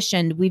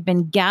conditioned, we've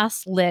been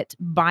gaslit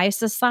by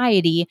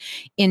society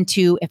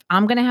into, if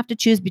I'm going to have to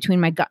choose between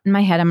my gut and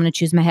my head, I'm going to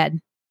choose my head.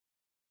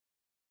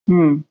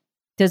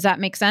 Does that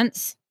make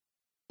sense?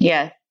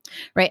 Yeah.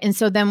 Right. And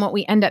so then what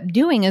we end up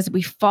doing is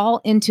we fall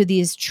into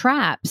these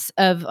traps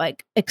of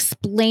like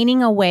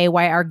explaining away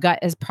why our gut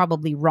is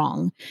probably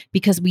wrong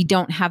because we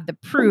don't have the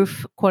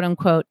proof, quote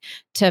unquote,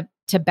 to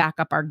back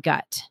up our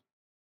gut.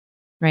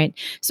 Right.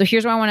 So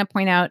here's what I want to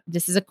point out.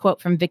 This is a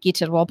quote from Vicki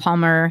Tidwell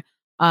Palmer.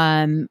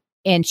 And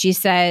she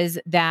says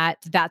that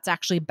that's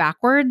actually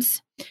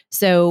backwards.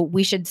 So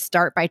we should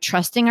start by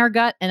trusting our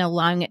gut and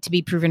allowing it to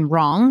be proven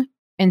wrong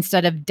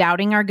instead of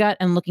doubting our gut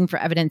and looking for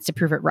evidence to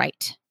prove it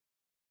right.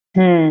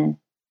 I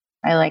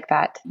like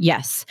that.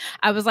 Yes.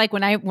 I was like,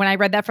 when I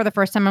read that for the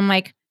first time, I'm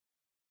like,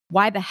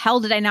 why the hell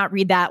did I not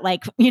read that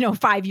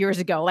 5 years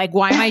ago? Like,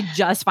 why am I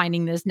just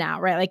finding this now?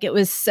 Right. Like, it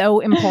was so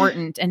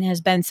important and has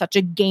been such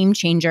a game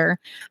changer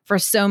for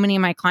so many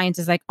of my clients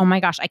is like, oh my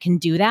gosh, I can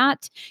do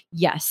that.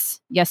 Yes,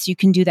 you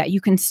can do that.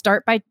 You can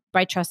start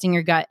by trusting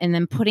your gut and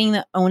then putting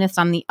the onus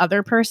on the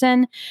other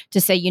person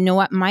to say, you know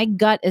what, my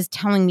gut is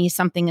telling me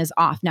something is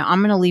off. Now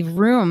I'm going to leave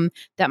room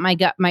that my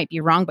gut might be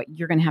wrong, but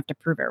you're going to have to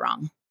prove it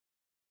wrong.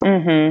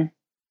 Mm-hmm.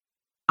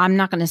 I'm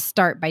not going to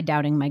start by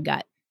doubting my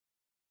gut.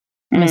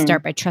 I'm going to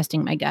start by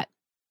trusting my gut.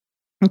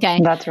 Okay.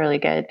 That's really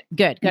good.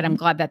 Good. Mm-hmm. I'm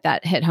glad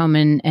that hit home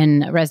and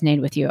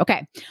resonated with you.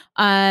 Okay.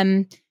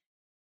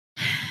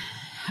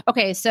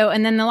 Okay. So,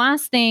 and then the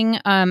last thing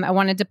I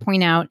wanted to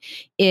point out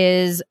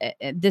is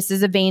this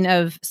is a vein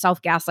of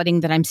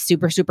self-gaslighting that I'm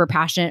super, super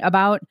passionate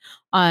about.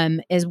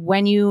 Is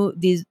when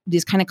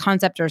these kind of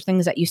concepts or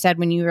things that you said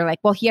when you were like,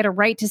 well, he had a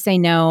right to say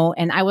no,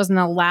 and I wasn't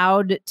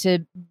allowed to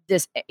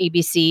this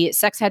ABC.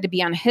 Sex had to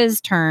be on his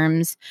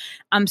terms.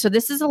 So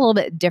this is a little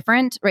bit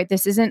different, right?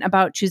 This isn't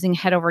about choosing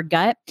head over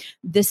gut.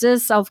 This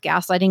is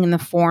self-gaslighting in the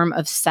form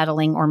of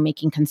settling or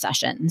making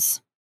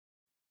concessions.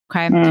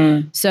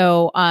 Okay.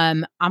 So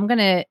I'm going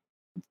to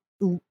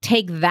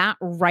take that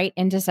right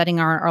into setting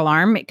our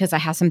alarm because I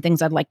have some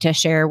things I'd like to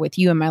share with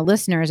you and my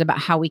listeners about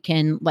how we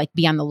can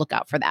be on the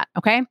lookout for that.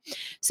 Okay.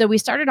 So we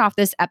started off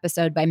this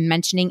episode by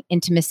mentioning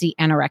intimacy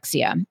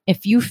anorexia.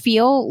 If you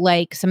feel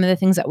like some of the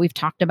things that we've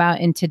talked about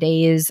in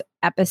today's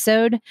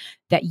episode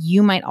that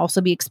you might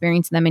also be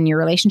experiencing them in your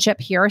relationship,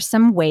 here are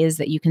some ways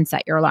that you can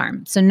set your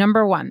alarm. So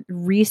number one,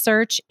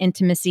 research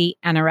intimacy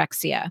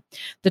anorexia.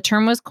 The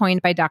term was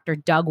coined by Dr.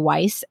 Doug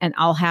Weiss, and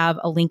I'll have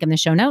a link in the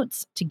show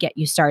notes to get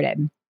you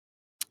started.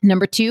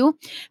 Number two,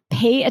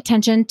 pay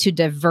attention to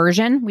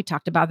diversion. We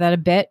talked about that a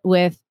bit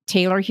with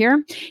Taylor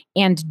here,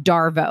 and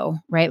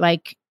DARVO,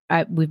 right?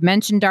 We've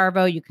mentioned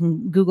DARVO. You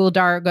can Google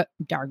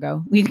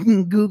DARVO. You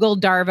can Google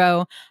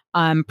DARVO.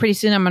 Pretty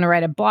soon I'm going to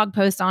write a blog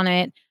post on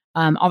it.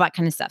 All that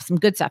kind of stuff. Some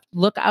good stuff.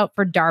 Look out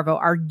for DARVO.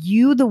 Are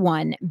you the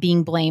one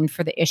being blamed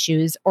for the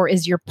issues, or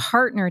is your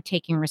partner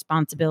taking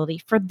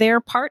responsibility for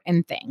their part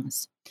in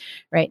things?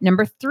 Right.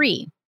 Number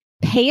three,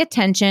 pay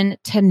attention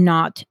to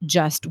not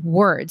just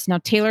words. Now,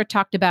 Taylor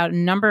talked about a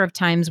number of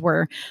times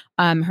where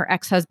her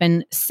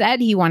ex-husband said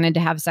he wanted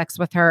to have sex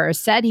with her or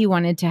said he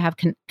wanted to have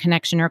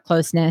connection or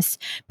closeness,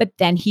 but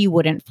then he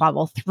wouldn't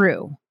follow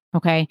through.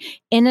 Okay.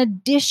 In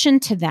addition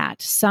to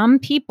that, some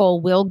people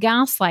will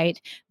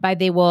gaslight by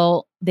they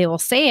will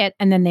say it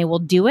and then they will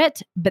do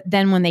it. But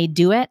then when they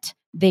do it,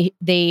 they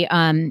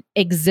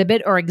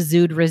exhibit or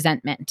exude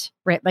resentment,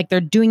 right? Like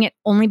they're doing it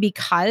only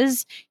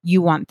because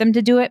you want them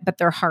to do it, but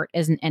their heart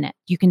isn't in it.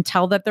 You can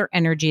tell that their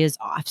energy is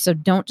off. So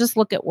don't just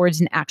look at words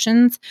and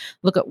actions,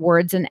 look at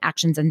words and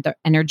actions and the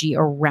energy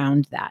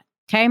around that.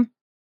 Okay.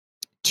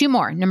 Two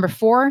more. Number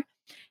four,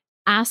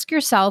 ask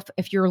yourself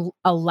if you're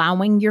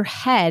allowing your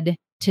head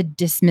to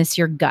dismiss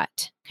your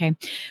gut. Okay.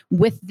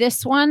 With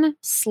this one,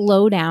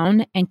 slow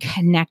down and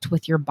connect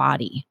with your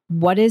body.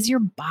 What is your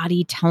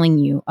body telling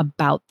you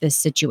about this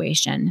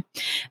situation?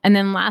 And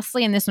then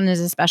lastly, and this one is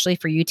especially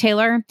for you,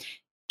 Taylor,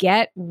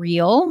 get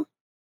real.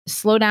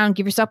 Slow down,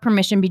 give yourself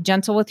permission, be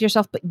gentle with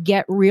yourself, but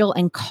get real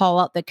and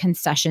call out the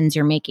concessions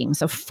you're making.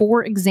 So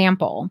for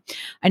example,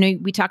 I know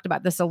we talked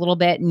about this a little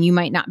bit and you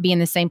might not be in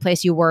the same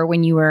place you were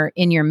when you were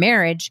in your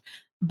marriage,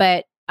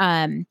 but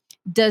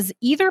does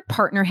either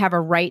partner have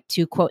a right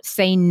to, quote,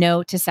 say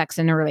no to sex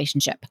in a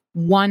relationship?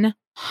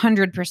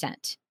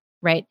 100%,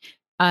 right?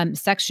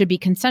 Sex should be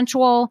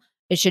consensual.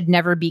 It should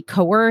never be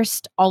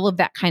coerced, all of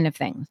that kind of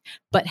thing.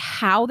 But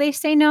how they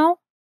say no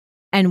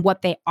and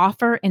what they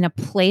offer in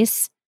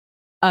place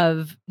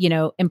of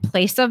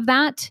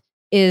that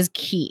is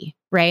key,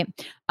 right?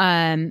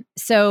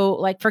 So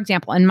like, for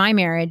example, in my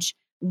marriage,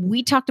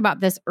 we talked about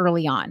this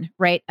early on,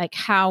 right? Like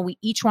how we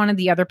each wanted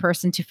the other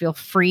person to feel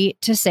free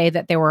to say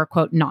that they were,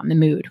 quote, not in the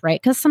mood,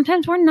 right? Because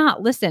sometimes we're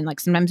not. Listen,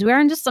 like sometimes we are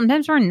and just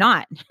sometimes we're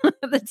not.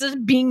 That's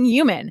just being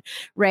human,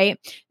 right?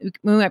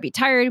 We might be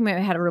tired. We might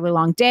have had a really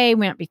long day. We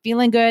might not be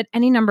feeling good.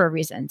 Any number of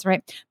reasons,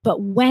 right? But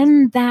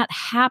when that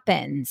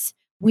happens,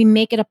 we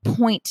make it a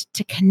point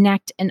to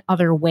connect in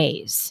other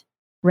ways.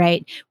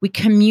 Right? We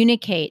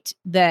communicate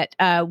that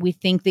we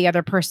think the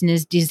other person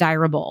is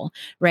desirable,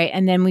 right?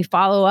 And then we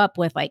follow up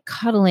with like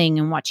cuddling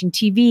and watching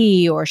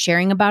TV or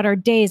sharing about our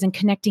days and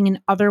connecting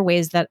in other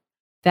ways that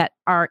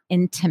are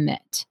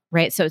intimate,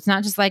 right? So it's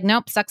not just like,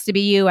 nope, sucks to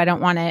be you. I don't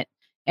want it.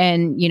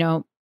 And,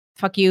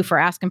 fuck you for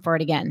asking for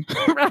it again.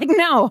 Like,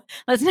 no,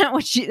 that's not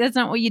what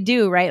you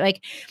do, right?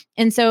 Like,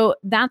 and so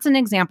that's an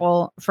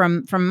example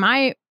from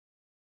my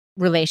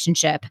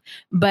relationship,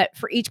 but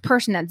for each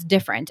person that's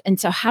different. And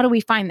so how do we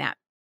find that?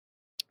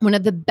 One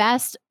of the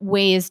best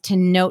ways to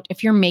note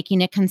if you're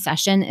making a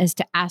concession is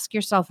to ask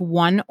yourself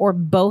one or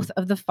both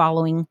of the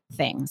following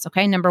things.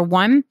 Okay. Number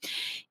one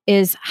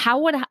is, how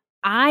would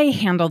I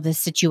handle this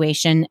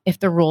situation if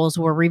the roles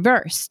were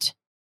reversed?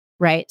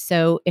 Right.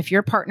 So if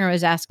your partner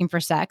is asking for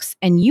sex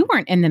and you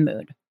weren't in the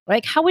mood,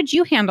 like how would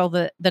you handle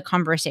the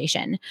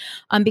conversation?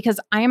 Because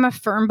I am a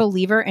firm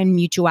believer in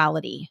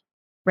mutuality.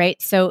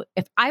 right? So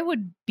if I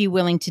would be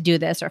willing to do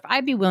this, or if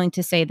I'd be willing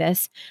to say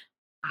this,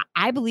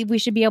 I believe we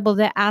should be able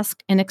to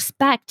ask and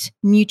expect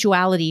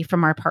mutuality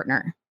from our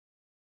partner,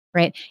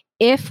 right?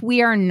 If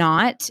we are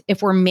not,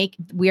 if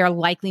we are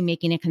likely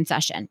making a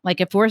concession.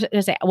 Like if we're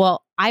to say,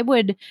 well, I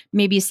would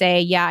maybe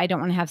say, yeah, I don't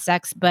want to have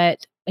sex,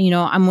 but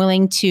I'm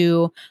willing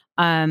to,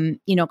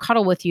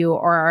 cuddle with you,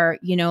 or,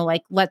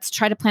 like, let's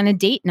try to plan a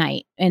date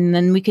night, and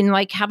then we can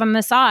like have a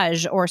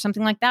massage or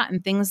something like that,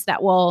 and things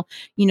that will,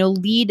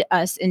 lead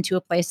us into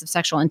a place of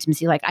sexual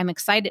intimacy. Like I'm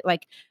excited,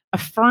 like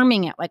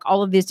affirming it, like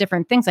all of these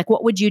different things. Like,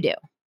 what would you do?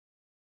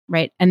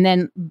 Right. And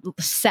then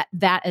set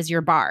that as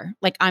your bar.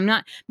 Like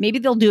maybe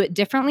they'll do it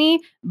differently,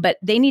 but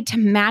they need to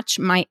match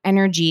my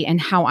energy and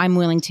how I'm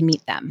willing to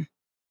meet them.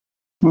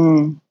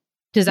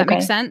 Does that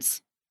make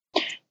sense?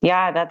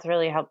 Yeah, that's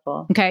really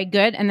helpful. Okay,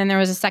 good. And then there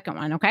was a second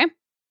one. Okay.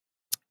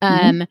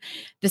 The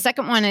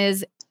second one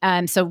is,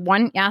 so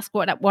one, ask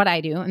what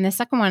I do. And the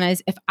second one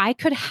is, if I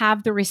could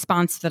have the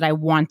response that I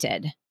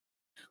wanted,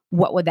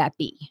 what would that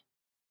be?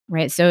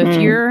 Right. So if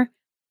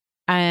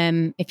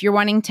you're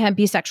wanting to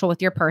be sexual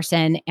with your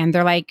person and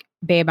they're like,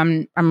 babe,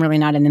 I'm really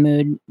not in the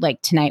mood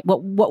like tonight.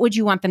 What would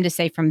you want them to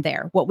say from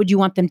there? What would you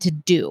want them to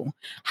do?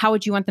 How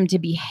would you want them to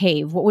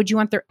behave? What would you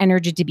want their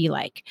energy to be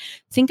like?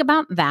 Think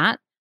about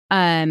that.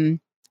 And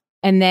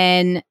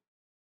then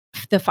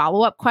the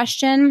follow-up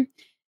question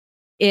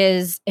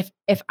is,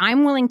 if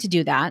I'm willing to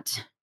do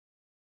that,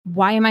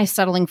 why am I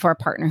settling for a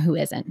partner who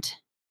isn't?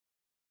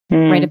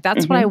 Right? If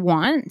that's what I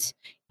want.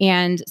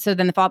 And so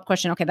then the follow-up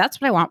question, okay, that's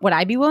what I want. Would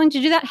I be willing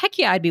to do that? Heck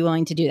yeah, I'd be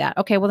willing to do that.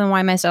 Okay, well then why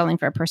am I settling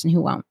for a person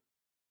who won't?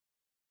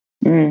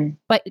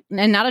 But,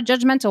 and not a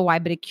judgmental why,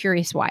 but a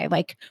curious why.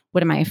 Like,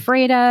 what am I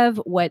afraid of?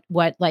 What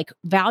like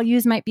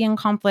values might be in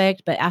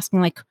conflict, but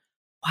asking like,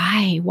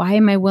 why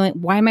am I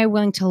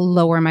willing to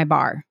lower my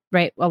bar?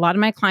 Right? A lot of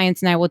my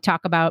clients and I will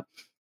talk about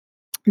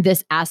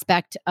this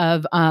aspect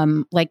of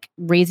like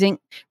raising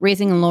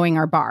and lowering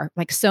our bar.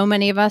 Like so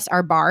many of us,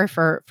 our bar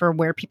for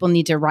where people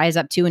need to rise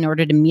up to in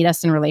order to meet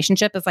us in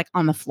relationship is like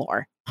on the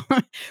floor.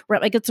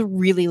 Right? Like it's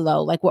really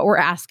low. Like what we're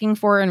asking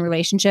for in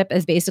relationship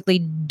is basically,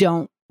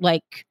 don't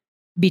like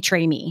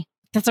betray me.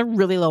 That's a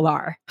really low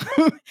bar.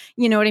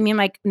 You know what I mean?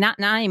 Like not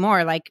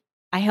anymore. Like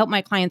I help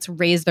my clients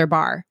raise their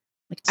bar.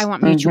 Like I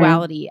want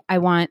mutuality. I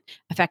want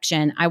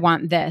affection. I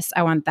want this.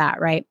 I want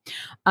that. Right.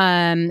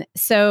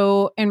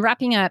 So in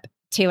wrapping up,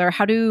 Taylor,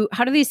 how do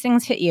these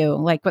things hit you?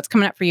 Like what's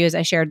coming up for you as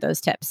I shared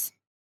those tips?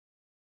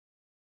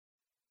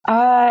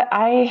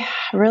 I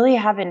really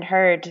haven't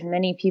heard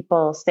many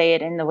people say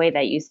it in the way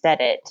that you said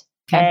it.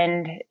 Okay.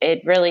 And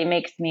it really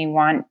makes me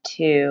want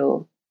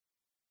to,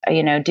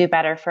 do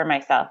better for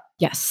myself.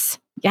 Yes.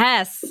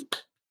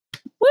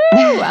 Woo!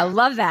 I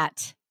love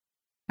that.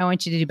 I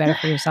want you to do better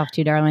for yourself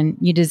too, darling.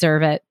 You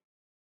deserve it.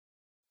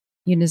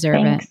 You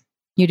deserve Thanks.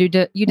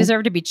 it. You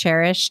deserve to be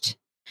cherished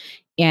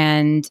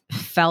and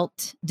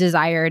felt,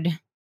 desired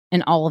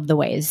in all of the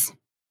ways.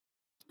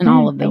 In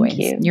all of the ways.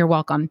 You. You're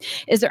welcome.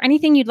 Is there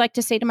anything you'd like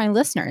to say to my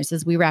listeners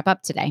as we wrap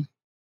up today?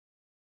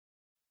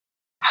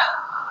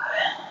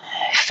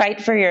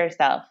 Fight for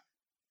yourself.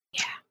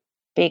 Yeah.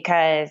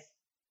 Because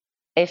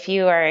if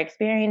you are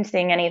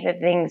experiencing any of the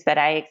things that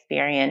I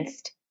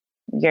experienced,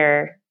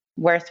 you're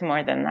worth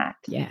more than that.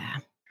 Yeah.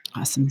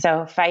 Awesome.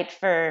 So fight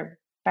for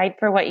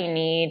what you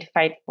need.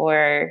 Fight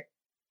for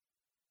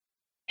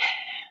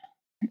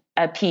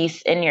a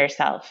peace in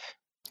yourself.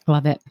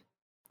 Love it.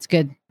 It's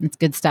good. It's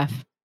good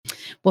stuff.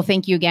 Well,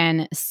 thank you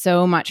again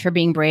so much for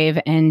being brave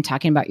and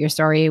talking about your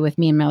story with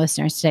me and my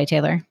listeners today,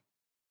 Taylor.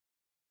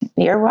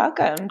 You're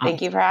welcome.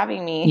 Thank you for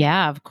having me.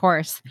 Yeah, of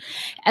course.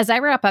 As I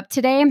wrap up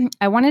today,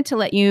 I wanted to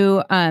let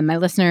you, my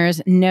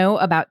listeners, know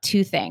about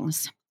two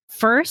things.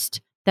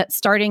 First, that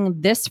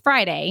starting this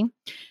Friday,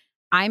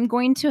 I'm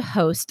going to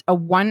host a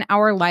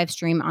 1-hour live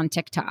stream on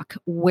TikTok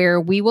where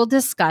we will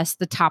discuss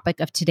the topic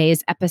of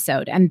today's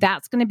episode. And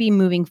that's going to be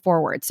moving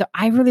forward. So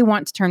I really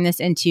want to turn this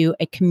into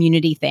a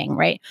community thing,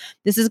 right?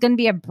 This is going to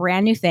be a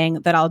brand new thing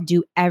that I'll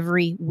do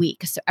every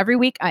week. So every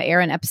week I air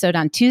an episode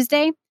on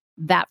Tuesday.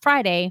 That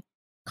Friday,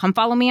 come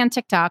follow me on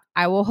TikTok.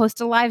 I will host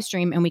a live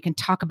stream and we can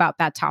talk about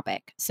that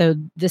topic. So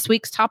this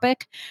week's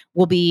topic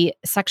will be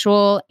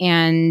sexual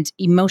and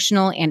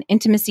emotional and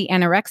intimacy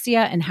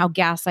anorexia and how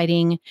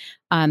gaslighting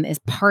is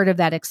part of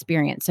that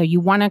experience. So you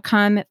want to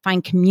come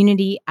find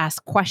community,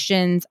 ask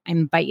questions. I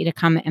invite you to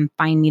come and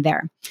find me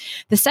there.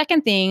 The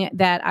second thing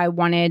that I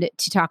wanted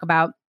to talk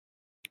about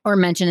or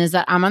mention is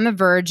that I'm on the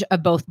verge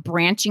of both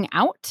branching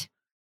out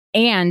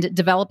and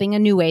developing a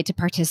new way to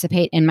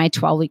participate in my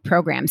 12-week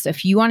program. So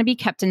if you want to be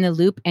kept in the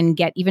loop and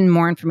get even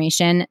more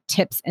information,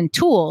 tips, and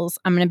tools,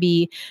 I'm going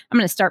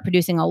to start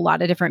producing a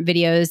lot of different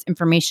videos,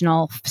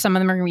 informational. Some of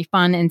them are going to be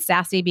fun and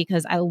sassy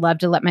because I love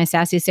to let my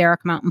sassy Sarah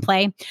come out and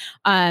play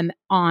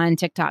on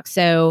TikTok.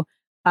 So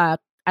I'd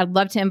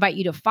love to invite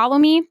you to follow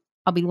me.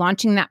 I'll be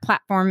launching that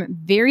platform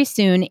very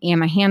soon, and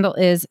my handle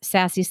is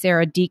Sassy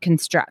Sarah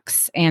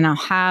Deconstructs, and I'll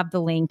have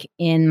the link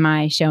in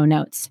my show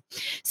notes.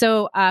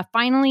 So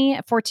finally,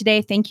 for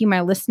today, thank you,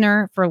 my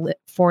listener,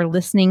 for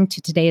listening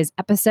to today's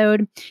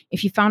episode.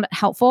 If you found it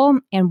helpful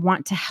and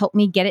want to help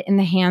me get it in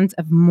the hands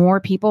of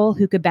more people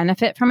who could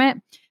benefit from it,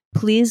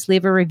 please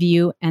leave a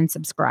review and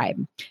subscribe.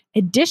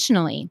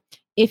 Additionally,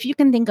 if you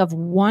can think of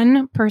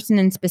one person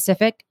in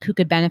specific who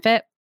could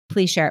benefit,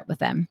 please share it with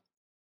them.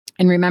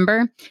 And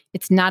remember,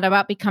 it's not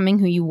about becoming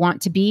who you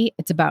want to be.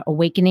 It's about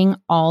awakening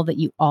all that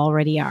you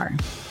already are.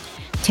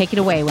 Take it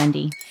away,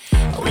 Wendy.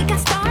 We got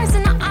stars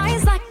in our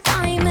eyes like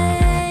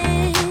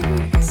diamonds.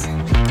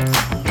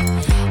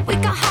 We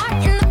got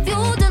heart in the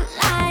fuel to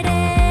light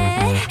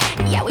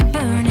it. Yeah, we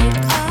burn it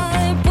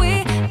up.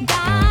 We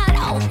got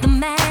all the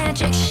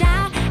magic.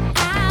 Shout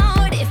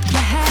out if you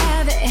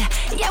have it.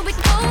 Yeah, we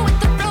go with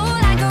the flow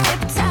like a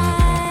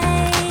riptide.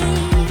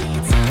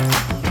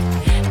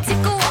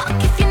 Take a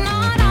walk if you're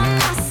not on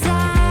my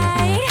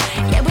side.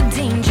 Yeah, we're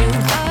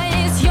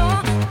dangerous.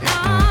 You're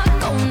not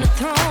gonna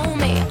throw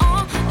me.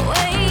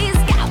 Always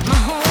got my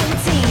home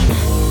team.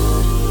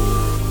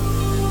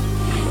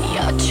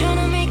 You're trying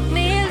to make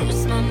me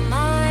lose my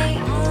mind.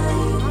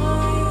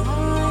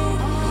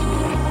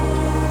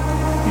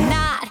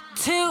 Not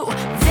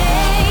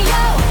today,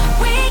 yo.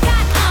 We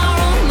got our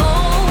own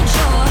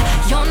mojo.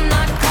 You're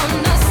not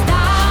gonna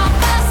stop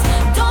us.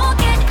 Don't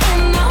get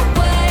in the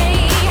way.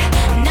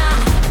 Not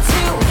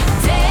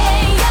today,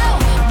 yo.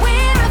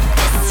 We're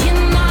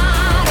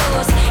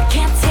aficionados.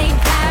 Can't take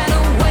that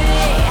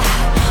away.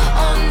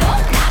 Oh no,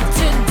 not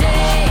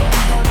today.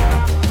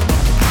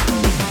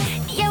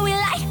 Yeah, we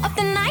light up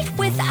the night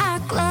with our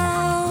glow.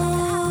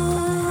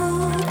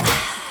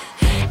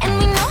 And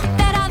we know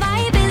that our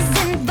vibe is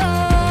in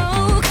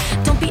vogue.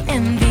 Don't be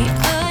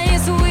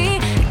envious, we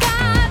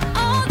got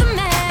all the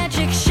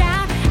magic.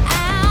 Shout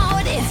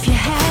out if you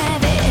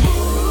have it.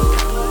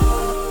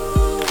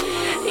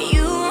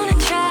 You wanna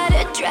try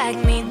to drag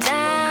me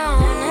down.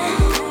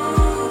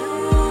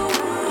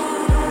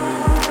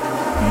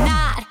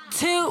 Not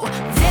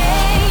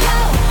today, yo.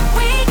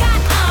 We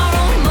got our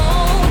own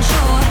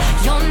mojo.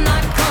 You're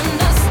not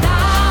gonna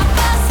stop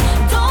us.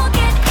 Don't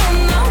get in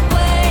the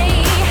way.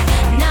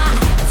 Not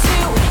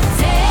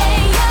today,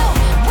 yo.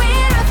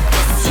 We're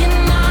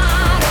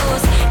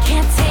aficionados.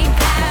 Can't take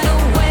that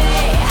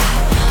away.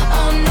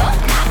 Oh no,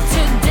 not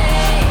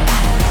today.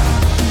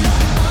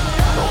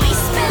 We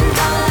spend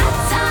all our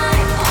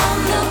time on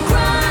the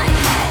grind.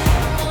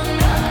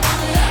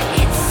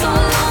 It's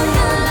all on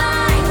the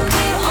line.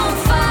 We're on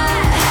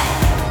fire.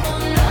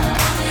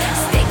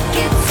 Stick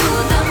it to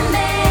the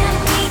man.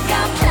 We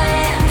got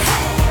plans.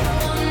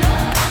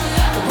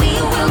 We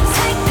will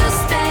take a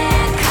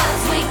stand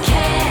 'cause we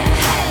can.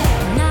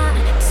 Not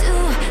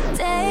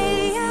today,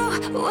 yo.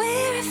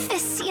 We're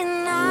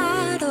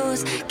aficionados.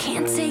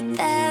 Can't take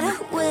that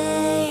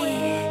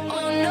away.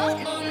 Oh no,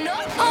 oh no,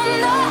 oh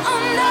no,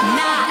 oh no.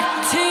 Not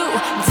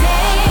today.